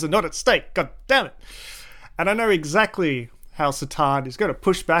powerless lives are not at stake. God damn it. And I know exactly how Satan is going to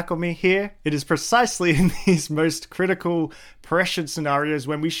push back on me here. It is precisely in these most critical, pressured scenarios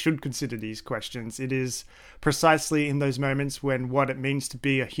when we should consider these questions. It is precisely in those moments when what it means to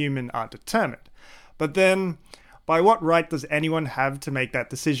be a human are determined. But then, by what right does anyone have to make that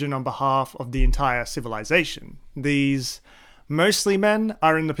decision on behalf of the entire civilization? These mostly men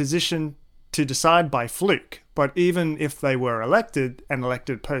are in the position to decide by fluke, but even if they were elected, and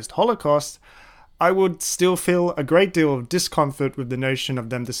elected post-Holocaust, I would still feel a great deal of discomfort with the notion of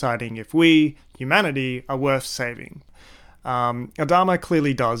them deciding if we, humanity, are worth saving. Adama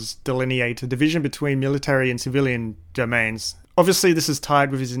clearly does delineate a division between military and civilian domains. Obviously, this is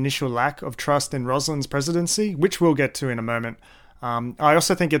tied with his initial lack of trust in Rosalind's presidency, which we'll get to in a moment. I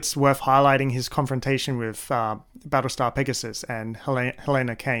also think it's worth highlighting his confrontation with Battlestar Pegasus and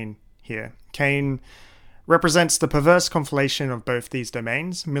Helena Kane here. Kane represents the perverse conflation of both these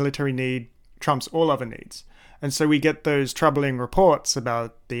domains. Military need trumps all other needs. And so we get those troubling reports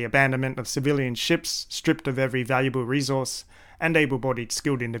about the abandonment of civilian ships stripped of every valuable resource and able-bodied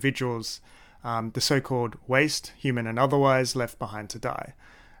skilled individuals, the so-called waste, human and otherwise, left behind to die.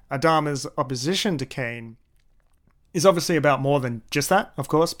 Adama's opposition to Kane is obviously about more than just that, of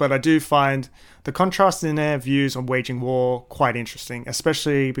course, but I do find the contrast in their views on waging war quite interesting,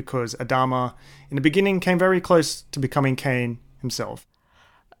 especially because Adama, in the beginning, came very close to becoming Kane himself.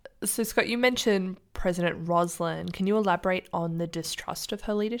 So, Scott, you mentioned President Rosalind. Can you elaborate on the distrust of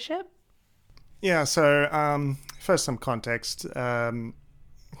her leadership? Yeah, so first some context.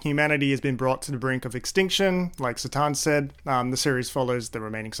 Humanity has been brought to the brink of extinction, like Satan said. The series follows the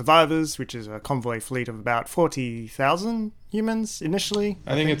remaining survivors, which is a convoy fleet of about 40,000 humans initially.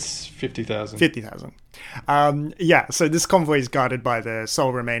 I think it's 50,000. 50,000. So this convoy is guarded by the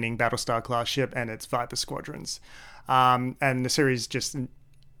sole remaining Battlestar-class ship and its Viper squadrons. And the series just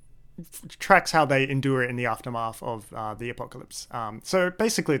tracks how they endure it in the aftermath of the apocalypse. So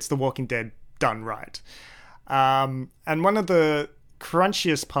basically it's The Walking Dead done right. And one of the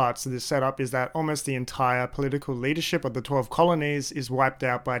crunchiest parts of this setup is that almost the entire political leadership of the 12 colonies is wiped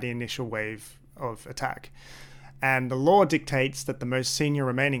out by the initial wave of attack. And the law dictates that the most senior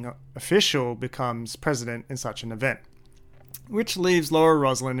remaining official becomes president in such an event, which leaves Laura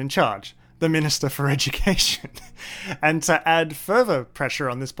Rosalind in charge, the Minister for Education. And to add further pressure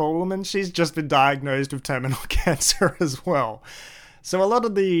on this poor woman, she's just been diagnosed with terminal cancer as well. So a lot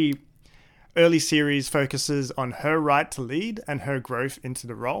of the early series focuses on her right to lead and her growth into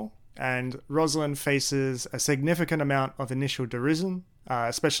the role, and Rosalind faces a significant amount of initial derision,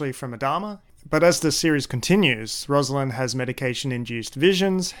 especially from Adama. But as the series continues, Rosalind has medication-induced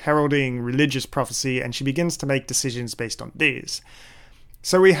visions, heralding religious prophecy, and she begins to make decisions based on these.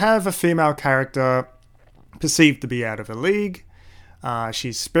 So we have a female character perceived to be out of her league.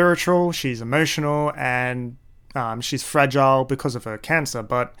 She's spiritual, she's emotional, and she's fragile because of her cancer,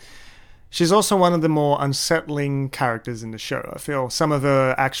 but she's also one of the more unsettling characters in the show. I feel some of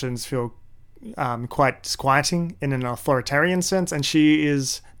her actions feel quite disquieting in an authoritarian sense, and she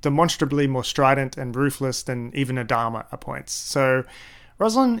is demonstrably more strident and ruthless than even Adama at points. So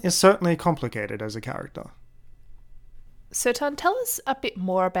Rosalind is certainly complicated as a character. So, Tan, tell us a bit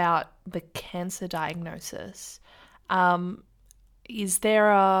more about the cancer diagnosis. Do you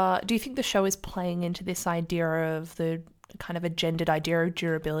think the show is playing into this idea of the kind of a gendered idea of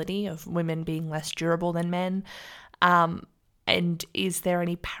durability, of women being less durable than men? And is there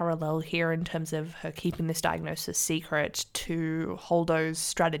any parallel here in terms of her keeping this diagnosis secret to Holdo's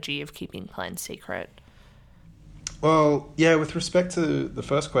strategy of keeping plans secret? Well, yeah, with respect to the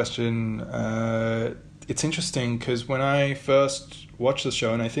first question, it's interesting because when I first watched the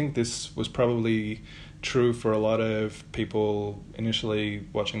show, and I think this was probably true for a lot of people initially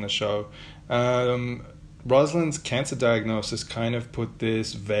watching the show, Rosalind's cancer diagnosis kind of put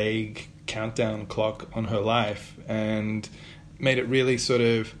this vague countdown clock on her life and made it really sort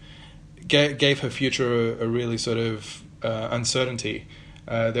of gave her future a really sort of uncertainty.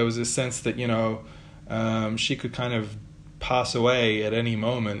 There was a sense that, she could kind of pass away at any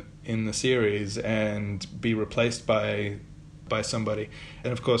moment in the series and be replaced by somebody.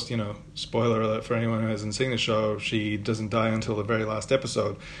 And of course, spoiler alert for anyone who hasn't seen the show, she doesn't die until the very last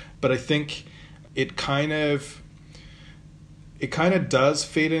episode. But I think it kind of does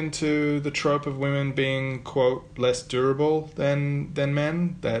feed into the trope of women being, quote, less durable than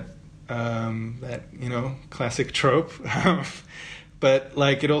men, that classic trope. But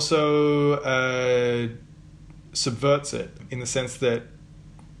it also subverts it in the sense that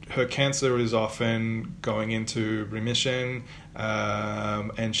her cancer is often going into remission,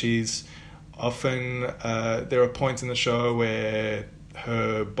 and she's often there are points in the show where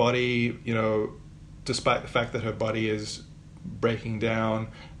her body, despite the fact that her body is breaking down,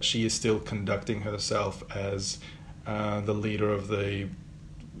 she is still conducting herself as the leader of the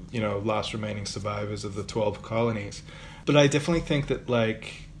last remaining survivors of the 12 colonies. But I definitely think that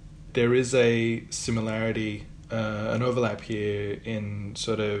there is a similarity, an overlap here in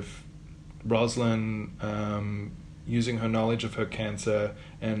sort of Rosalind using her knowledge of her cancer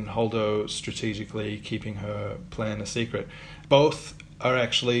and Holdo strategically keeping her plan a secret. Both are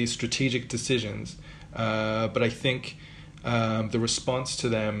actually strategic decisions, but I think the response to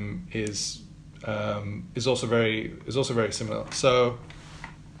them is is also very similar. So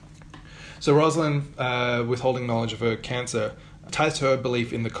Rosalind, withholding knowledge of her cancer, ties to her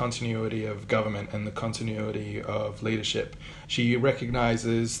belief in the continuity of government and the continuity of leadership. She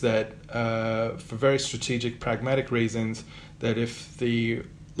recognizes that for very strategic, pragmatic reasons, that if the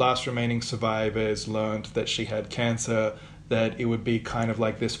last remaining survivors learned that she had cancer, that it would be kind of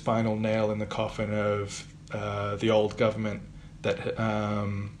like this final nail in the coffin of the old government that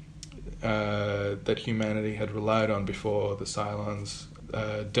that humanity had relied on before the Cylons'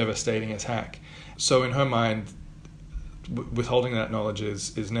 devastating attack. So in her mind, withholding that knowledge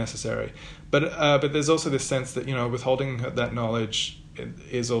is necessary. But there's also this sense that, withholding that knowledge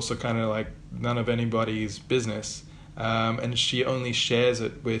is also kind of like none of anybody's business. And she only shares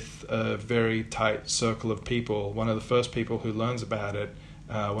it with a very tight circle of people. One of the first people who learns about it,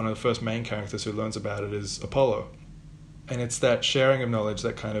 one of the first main characters who learns about it is Apollo. And it's that sharing of knowledge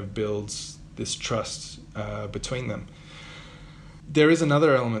that kind of builds this trust between them. There is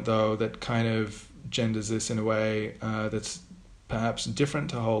another element, though, that kind of genders this in a way that's perhaps different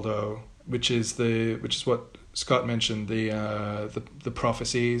to Holdo, which is what Scott mentioned, the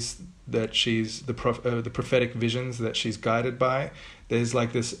prophecies that she's the prophetic visions that she's guided by. There's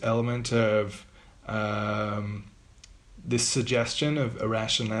like this element of this suggestion of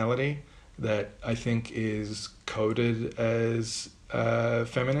irrationality that I think is coded as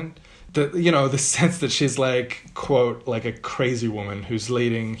feminine. The sense that she's like, quote, like a crazy woman who's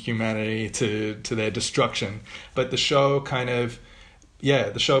leading humanity to their destruction. But the show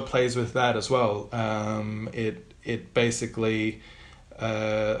the show plays with that as well. It basically,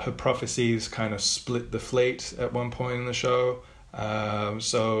 her prophecies kind of split the fleet at one point in the show.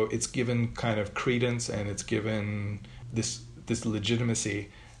 So it's given kind of credence, and it's given this legitimacy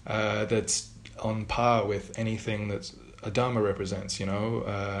that's on par with anything that's Adama represents,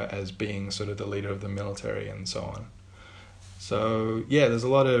 as being sort of the leader of the military and so on. So yeah, there's a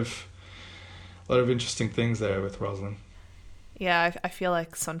lot of interesting things there with Rosalind. Yeah, I feel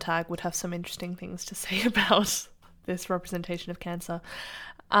like Sontag would have some interesting things to say about this representation of cancer.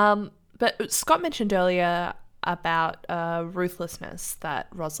 But Scott mentioned earlier about ruthlessness that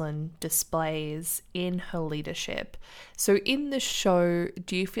Rosalind displays in her leadership. So in the show,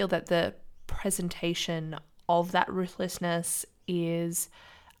 do you feel that the presentation of that ruthlessness is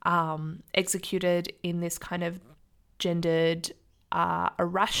executed in this kind of gendered,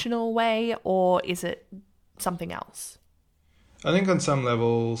 irrational way, or is it something else? I think on some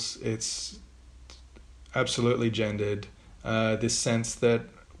levels it's absolutely gendered. This sense that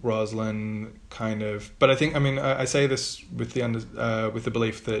Rosalind kind of, but I say this with the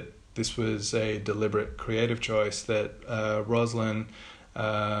belief that this was a deliberate creative choice, that Rosalind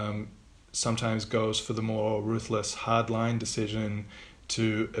sometimes goes for the more ruthless, hardline decision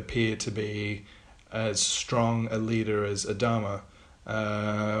to appear to be as strong a leader as Adama,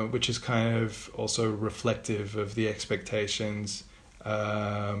 which is kind of also reflective of the expectations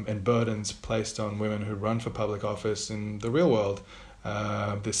and burdens placed on women who run for public office in the real world.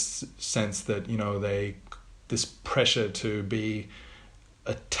 This sense that, this pressure to be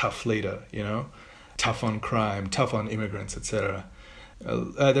a tough leader, tough on crime, tough on immigrants, etc.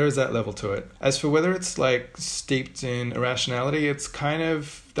 There is that level to it. As for whether it's like steeped in irrationality, that's kind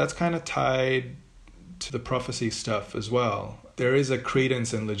of tied to the prophecy stuff as well. There is a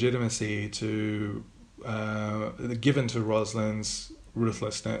credence and legitimacy to given to Rosalind's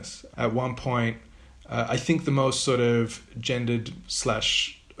ruthlessness. At one point, I think the most sort of gendered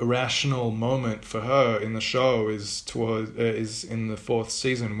 / irrational moment for her in the show is in the 4th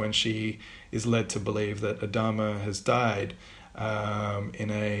season, when she is led to believe that Adama has died in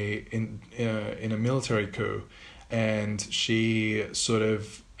a military coup, and she sort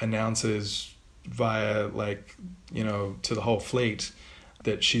of announces via to the whole fleet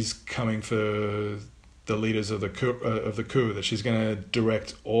that she's coming for the leaders of the coup, that she's going to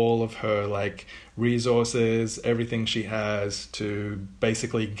direct all of her resources, everything she has, to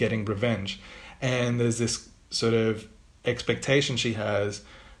basically getting revenge. And there's this sort of expectation she has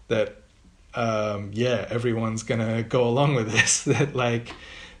that everyone's gonna go along with this, that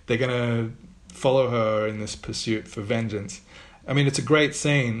they're gonna follow her in this pursuit for vengeance. I mean, it's a great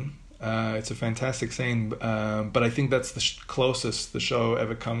scene, it's a fantastic scene, but I think that's the closest the show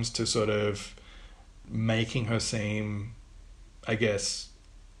ever comes to sort of making her seem, I guess,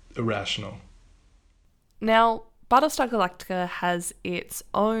 irrational. Now, Battlestar Galactica has its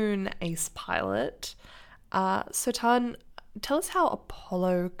own ace pilot. So Tan, tell us how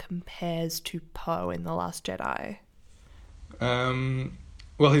Apollo compares to Poe in The Last Jedi.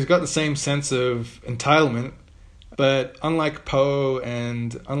 Well, he's got the same sense of entitlement, But unlike Poe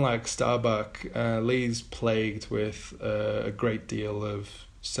and unlike Starbuck, Lee's plagued with a great deal of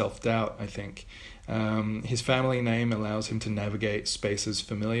self-doubt, I think. His family name allows him to navigate spaces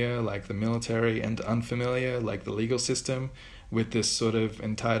familiar, like the military, and unfamiliar, like the legal system, with this sort of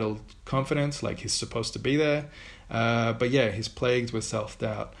entitled confidence, like he's supposed to be there. But yeah, he's plagued with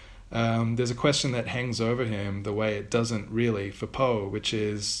self-doubt. There's a question that hangs over him the way it doesn't really for Poe, which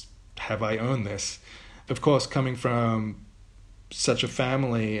is, have I earned this? Of course, coming from such a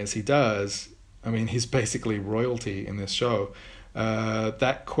family as he does, I mean, he's basically royalty in this show.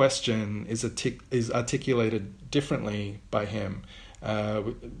 That question is articulated differently by him.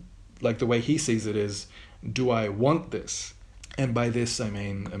 Like the way he sees it is, do I want this? And by this, I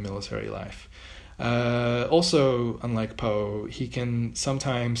mean a military life. Also, unlike Poe, he can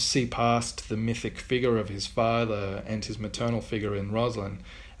sometimes see past the mythic figure of his father and his maternal figure in Roslin.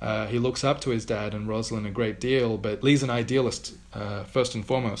 He looks up to his dad and Roslin a great deal, but Lee's an idealist, first and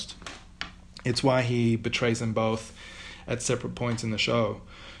foremost. It's why he betrays them both at separate points in the show.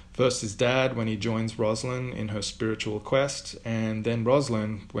 First his dad when he joins Roslin in her spiritual quest, and then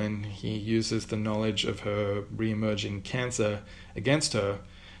Roslin when he uses the knowledge of her re-emerging cancer against her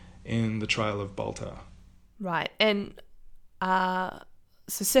in the trial of Baltar. Right, and so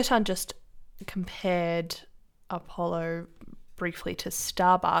Setan just compared Apollo briefly to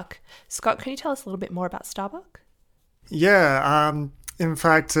Starbuck. Scott, can you tell us a little bit more about Starbuck? Yeah, in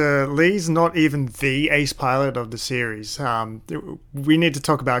fact, Lee's not even the ace pilot of the series. We need to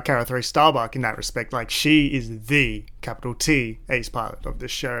talk about Kara Thrace Starbuck in that respect. Like, she is the, capital T, ace pilot of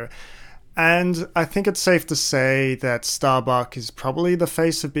this show. And I think it's safe to say that Starbuck is probably the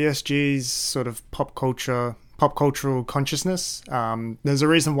face of BSG's sort of pop cultural consciousness. There's a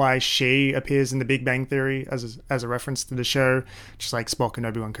reason why she appears in The Big Bang Theory as a reference to the show, just like Spock and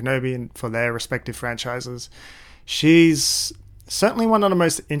Obi-Wan Kenobi and for their respective franchises. She's certainly one of the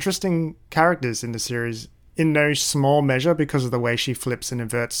most interesting characters in the series, in no small measure because of the way she flips and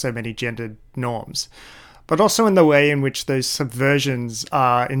inverts so many gendered norms, but also in the way in which those subversions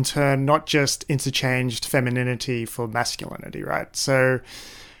are in turn not just interchanged femininity for masculinity, right? So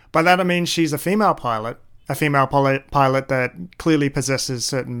by that I mean she's a female pilot that clearly possesses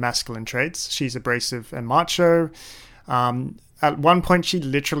certain masculine traits. She's abrasive and macho. At one point she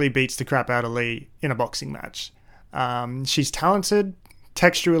literally beats the crap out of Lee in a boxing match. She's talented,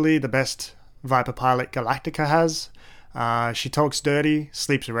 texturally the best Viper pilot Galactica has. She talks dirty,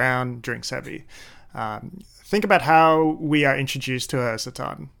 sleeps around, drinks heavy. Think about how we are introduced to her,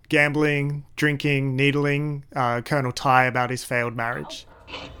 Setan. Gambling, drinking, needling, Colonel Ty about his failed marriage.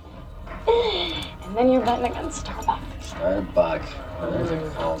 And then you're betting against Starbuck. Starbuck. There's a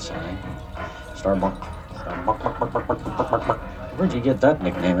call sign. Starbuck. Where'd you get that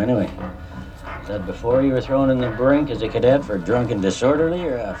nickname anyway? Was that before you were thrown in the brink as a cadet for drunk and disorderly,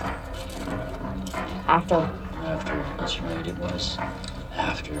 or after? After. After. That's right, it was.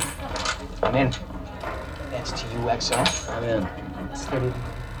 After. I'm in. That's to you, XO. I'm in.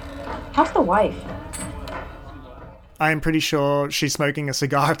 How's the wife? I'm pretty sure she's smoking a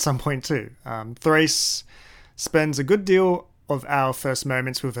cigar at some point too. Thrace spends a good deal of our first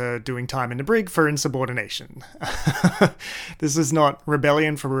moments with her doing time in the brig for insubordination. This is not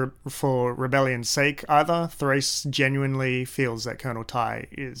rebellion for rebellion's sake either. Thrace genuinely feels that Colonel Ty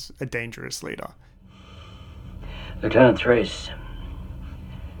is a dangerous leader. Lieutenant Thrace.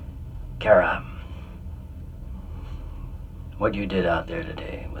 Kara. What you did out there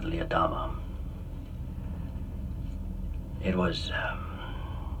today with Liadama. It was a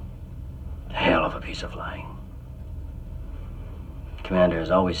hell of a piece of flying. Commander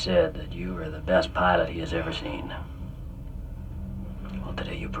has always said that you were the best pilot he has ever seen. Well,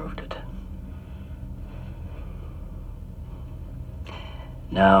 today you proved it.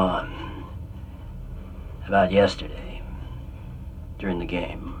 Now, about yesterday, during the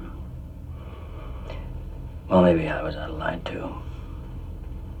game, well, maybe I was out of line too.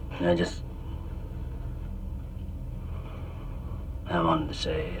 I wanted to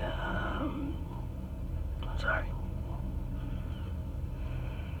say, I'm sorry.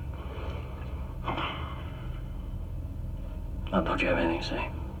 Well, don't you have anything to say?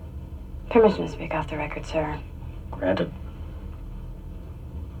 Permission to speak off the record, sir. Granted.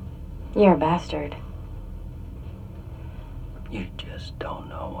 You're a bastard. You just don't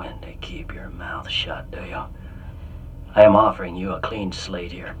know when to keep your mouth shut, do you? I am offering you a clean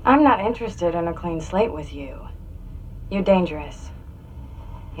slate here. I'm not interested in a clean slate with you. You're dangerous.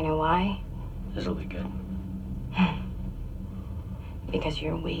 You know why? This'll be good. Because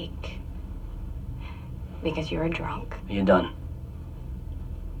you're weak. Because you're a drunk. Are you done?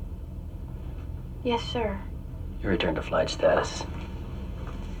 Yes, sir. You return to flight status.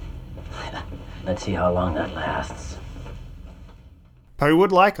 Let's see how long that lasts. Poe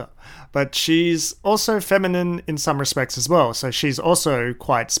would like her, but she's also feminine in some respects as well. So she's also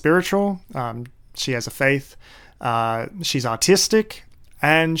quite spiritual. She has a faith. She's artistic,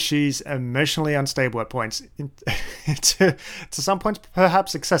 and she's emotionally unstable at points. to some points,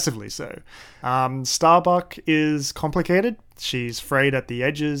 perhaps excessively so. Starbuck is complicated. She's frayed at the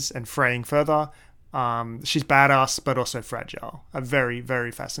edges and fraying further. She's badass, but also fragile. A very, very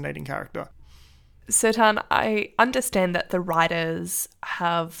fascinating character. Sertan, I understand that the writers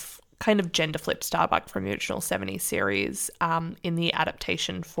have kind of gender flipped Starbuck from the original 70s series in the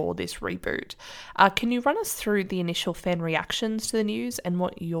adaptation for this reboot. Can you run us through the initial fan reactions to the news and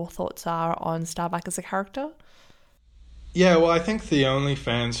what your thoughts are on Starbuck as a character? Yeah, well, I think the only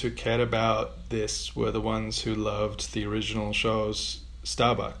fans who cared about this were the ones who loved the original show's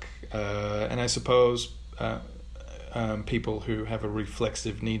Starbuck. And I suppose people who have a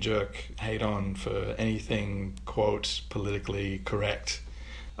reflexive knee-jerk hate on for anything, quote, politically correct.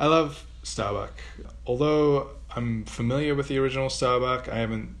 I love Starbuck. Although I'm familiar with the original Starbuck, I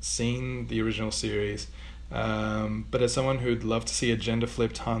haven't seen the original series. But as someone who'd love to see a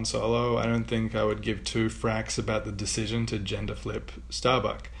gender-flipped Han Solo, I don't think I would give two fracks about the decision to gender-flip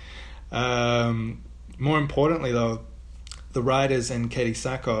Starbuck. More importantly, though, the writers and Katie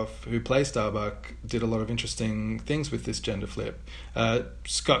Sackhoff, who play Starbuck, did a lot of interesting things with this gender flip.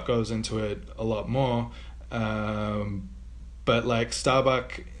 Scott goes into it a lot more, but like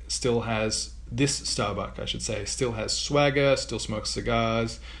Starbuck still has, this Starbuck, I should say, still has swagger, still smokes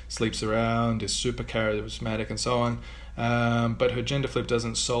cigars, sleeps around, is super charismatic and so on. But her gender flip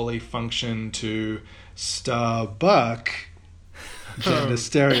doesn't solely function to Starbuck gender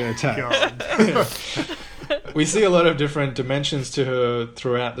stereotype. We see a lot of different dimensions to her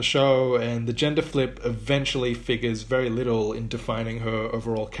throughout the show, and the gender flip eventually figures very little in defining her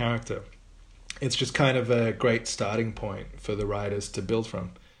overall character. It's just kind of a great starting point for the writers to build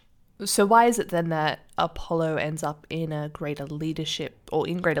from. So why is it then that Apollo ends up in a greater leadership or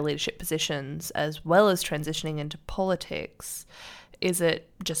in greater leadership positions as well as transitioning into politics? Is it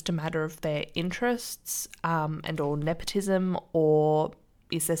just a matter of their interests and or nepotism, or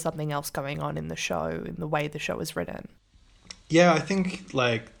is there something else going on in the show, in the way the show is written? Yeah, I think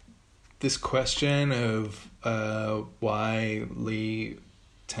like this question of why Lee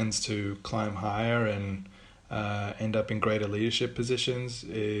tends to climb higher and end up in greater leadership positions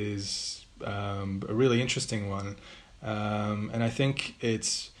is a really interesting one. And I think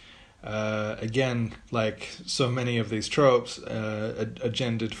it's, again, like so many of these tropes, a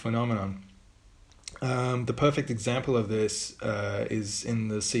gendered phenomenon. The perfect example of this is in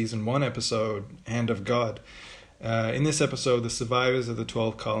the season 1 episode, Hand of God. In this episode, the survivors of the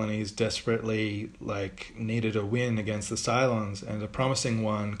 12 colonies desperately needed a win against the Cylons, and a promising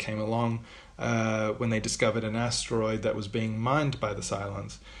one came along when they discovered an asteroid that was being mined by the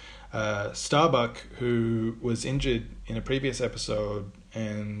Cylons. Starbuck, who was injured in a previous episode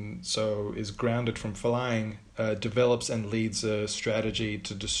and so is grounded from flying, develops and leads a strategy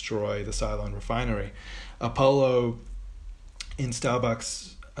to destroy the Cylon refinery. Apollo, in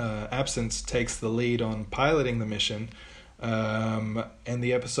Starbuck's absence, takes the lead on piloting the mission, and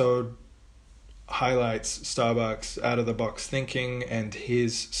the episode highlights Starbuck's out-of-the-box thinking and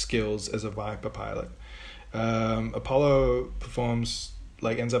his skills as a Viper pilot. Apollo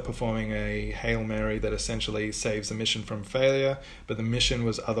ends up performing a Hail Mary that essentially saves the mission from failure, but the mission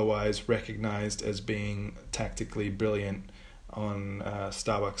was otherwise recognized as being tactically brilliant on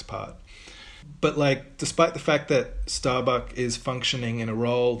Starbuck's part. But despite the fact that Starbuck is functioning in a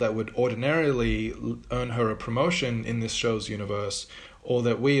role that would ordinarily earn her a promotion in this show's universe, or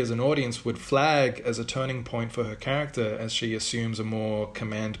that we as an audience would flag as a turning point for her character as she assumes a more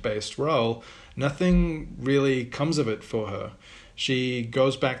command-based role, nothing really comes of it for her. She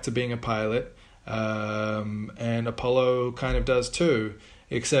goes back to being a pilot, and Apollo kind of does too,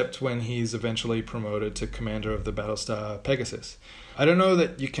 except when he's eventually promoted to commander of the Battlestar Pegasus. I don't know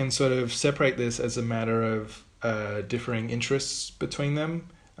that you can sort of separate this as a matter of differing interests between them.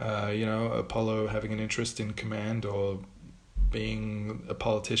 Apollo having an interest in command or being a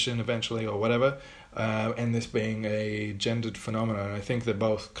politician eventually or whatever, and this being a gendered phenomenon. I think they're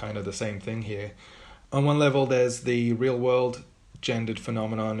both kind of the same thing here. On one level, there's the real-world gendered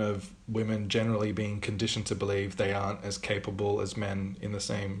phenomenon of women generally being conditioned to believe they aren't as capable as men in the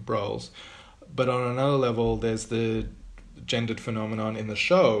same roles. But on another level, there's the gendered phenomenon in the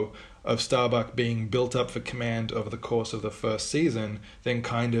show of Starbuck being built up for command over the course of the first season, then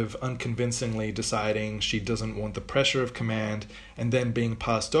kind of unconvincingly deciding she doesn't want the pressure of command, and then being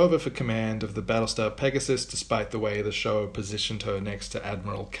passed over for command of the Battlestar Pegasus, despite the way the show positioned her next to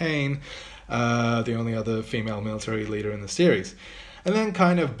Admiral Kane, the only other female military leader in the series. And then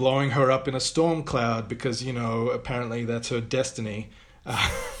kind of blowing her up in a storm cloud because, apparently that's her destiny.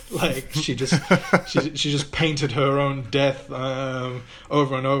 Like she just painted her own death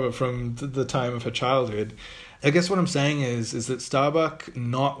over and over from the time of her childhood. I guess what I'm saying is that Starbuck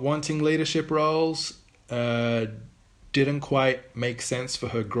not wanting leadership roles didn't quite make sense for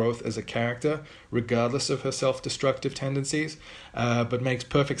her growth as a character, regardless of her self-destructive tendencies, but makes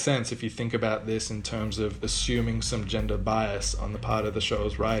perfect sense if you think about this in terms of assuming some gender bias on the part of the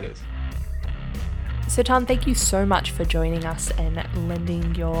show's writers. Sotan, thank you so much for joining us and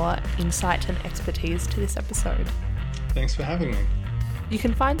lending your insight and expertise to this episode. Thanks for having me. You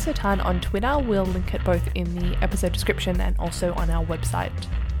can find Sotan on Twitter. We'll link it both in the episode description and also on our website.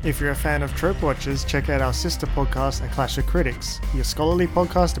 If you're a fan of Trope Watchers, check out our sister podcast, A Clash of Critics, your scholarly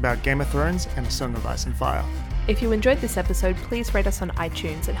podcast about Game of Thrones and A Song of Ice and Fire. If you enjoyed this episode, please rate us on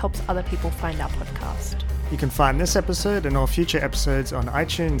iTunes. It helps other people find our podcast. You can find this episode and all future episodes on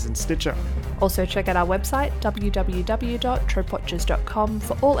iTunes and Stitcher. Also check out our website, www.tropewatchers.com,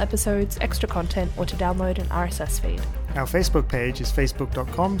 for all episodes, extra content, or to download an RSS feed. Our Facebook page is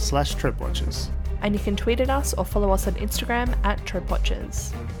facebook.com/tropewatchers. And you can tweet at us or follow us on Instagram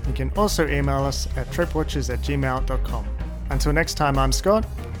 @tropewatchers. You can also email us at tropewatchers@gmail.com. Until next time, I'm Scott.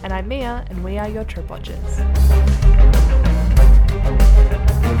 And I'm Mia, and we are your Trope Watchers.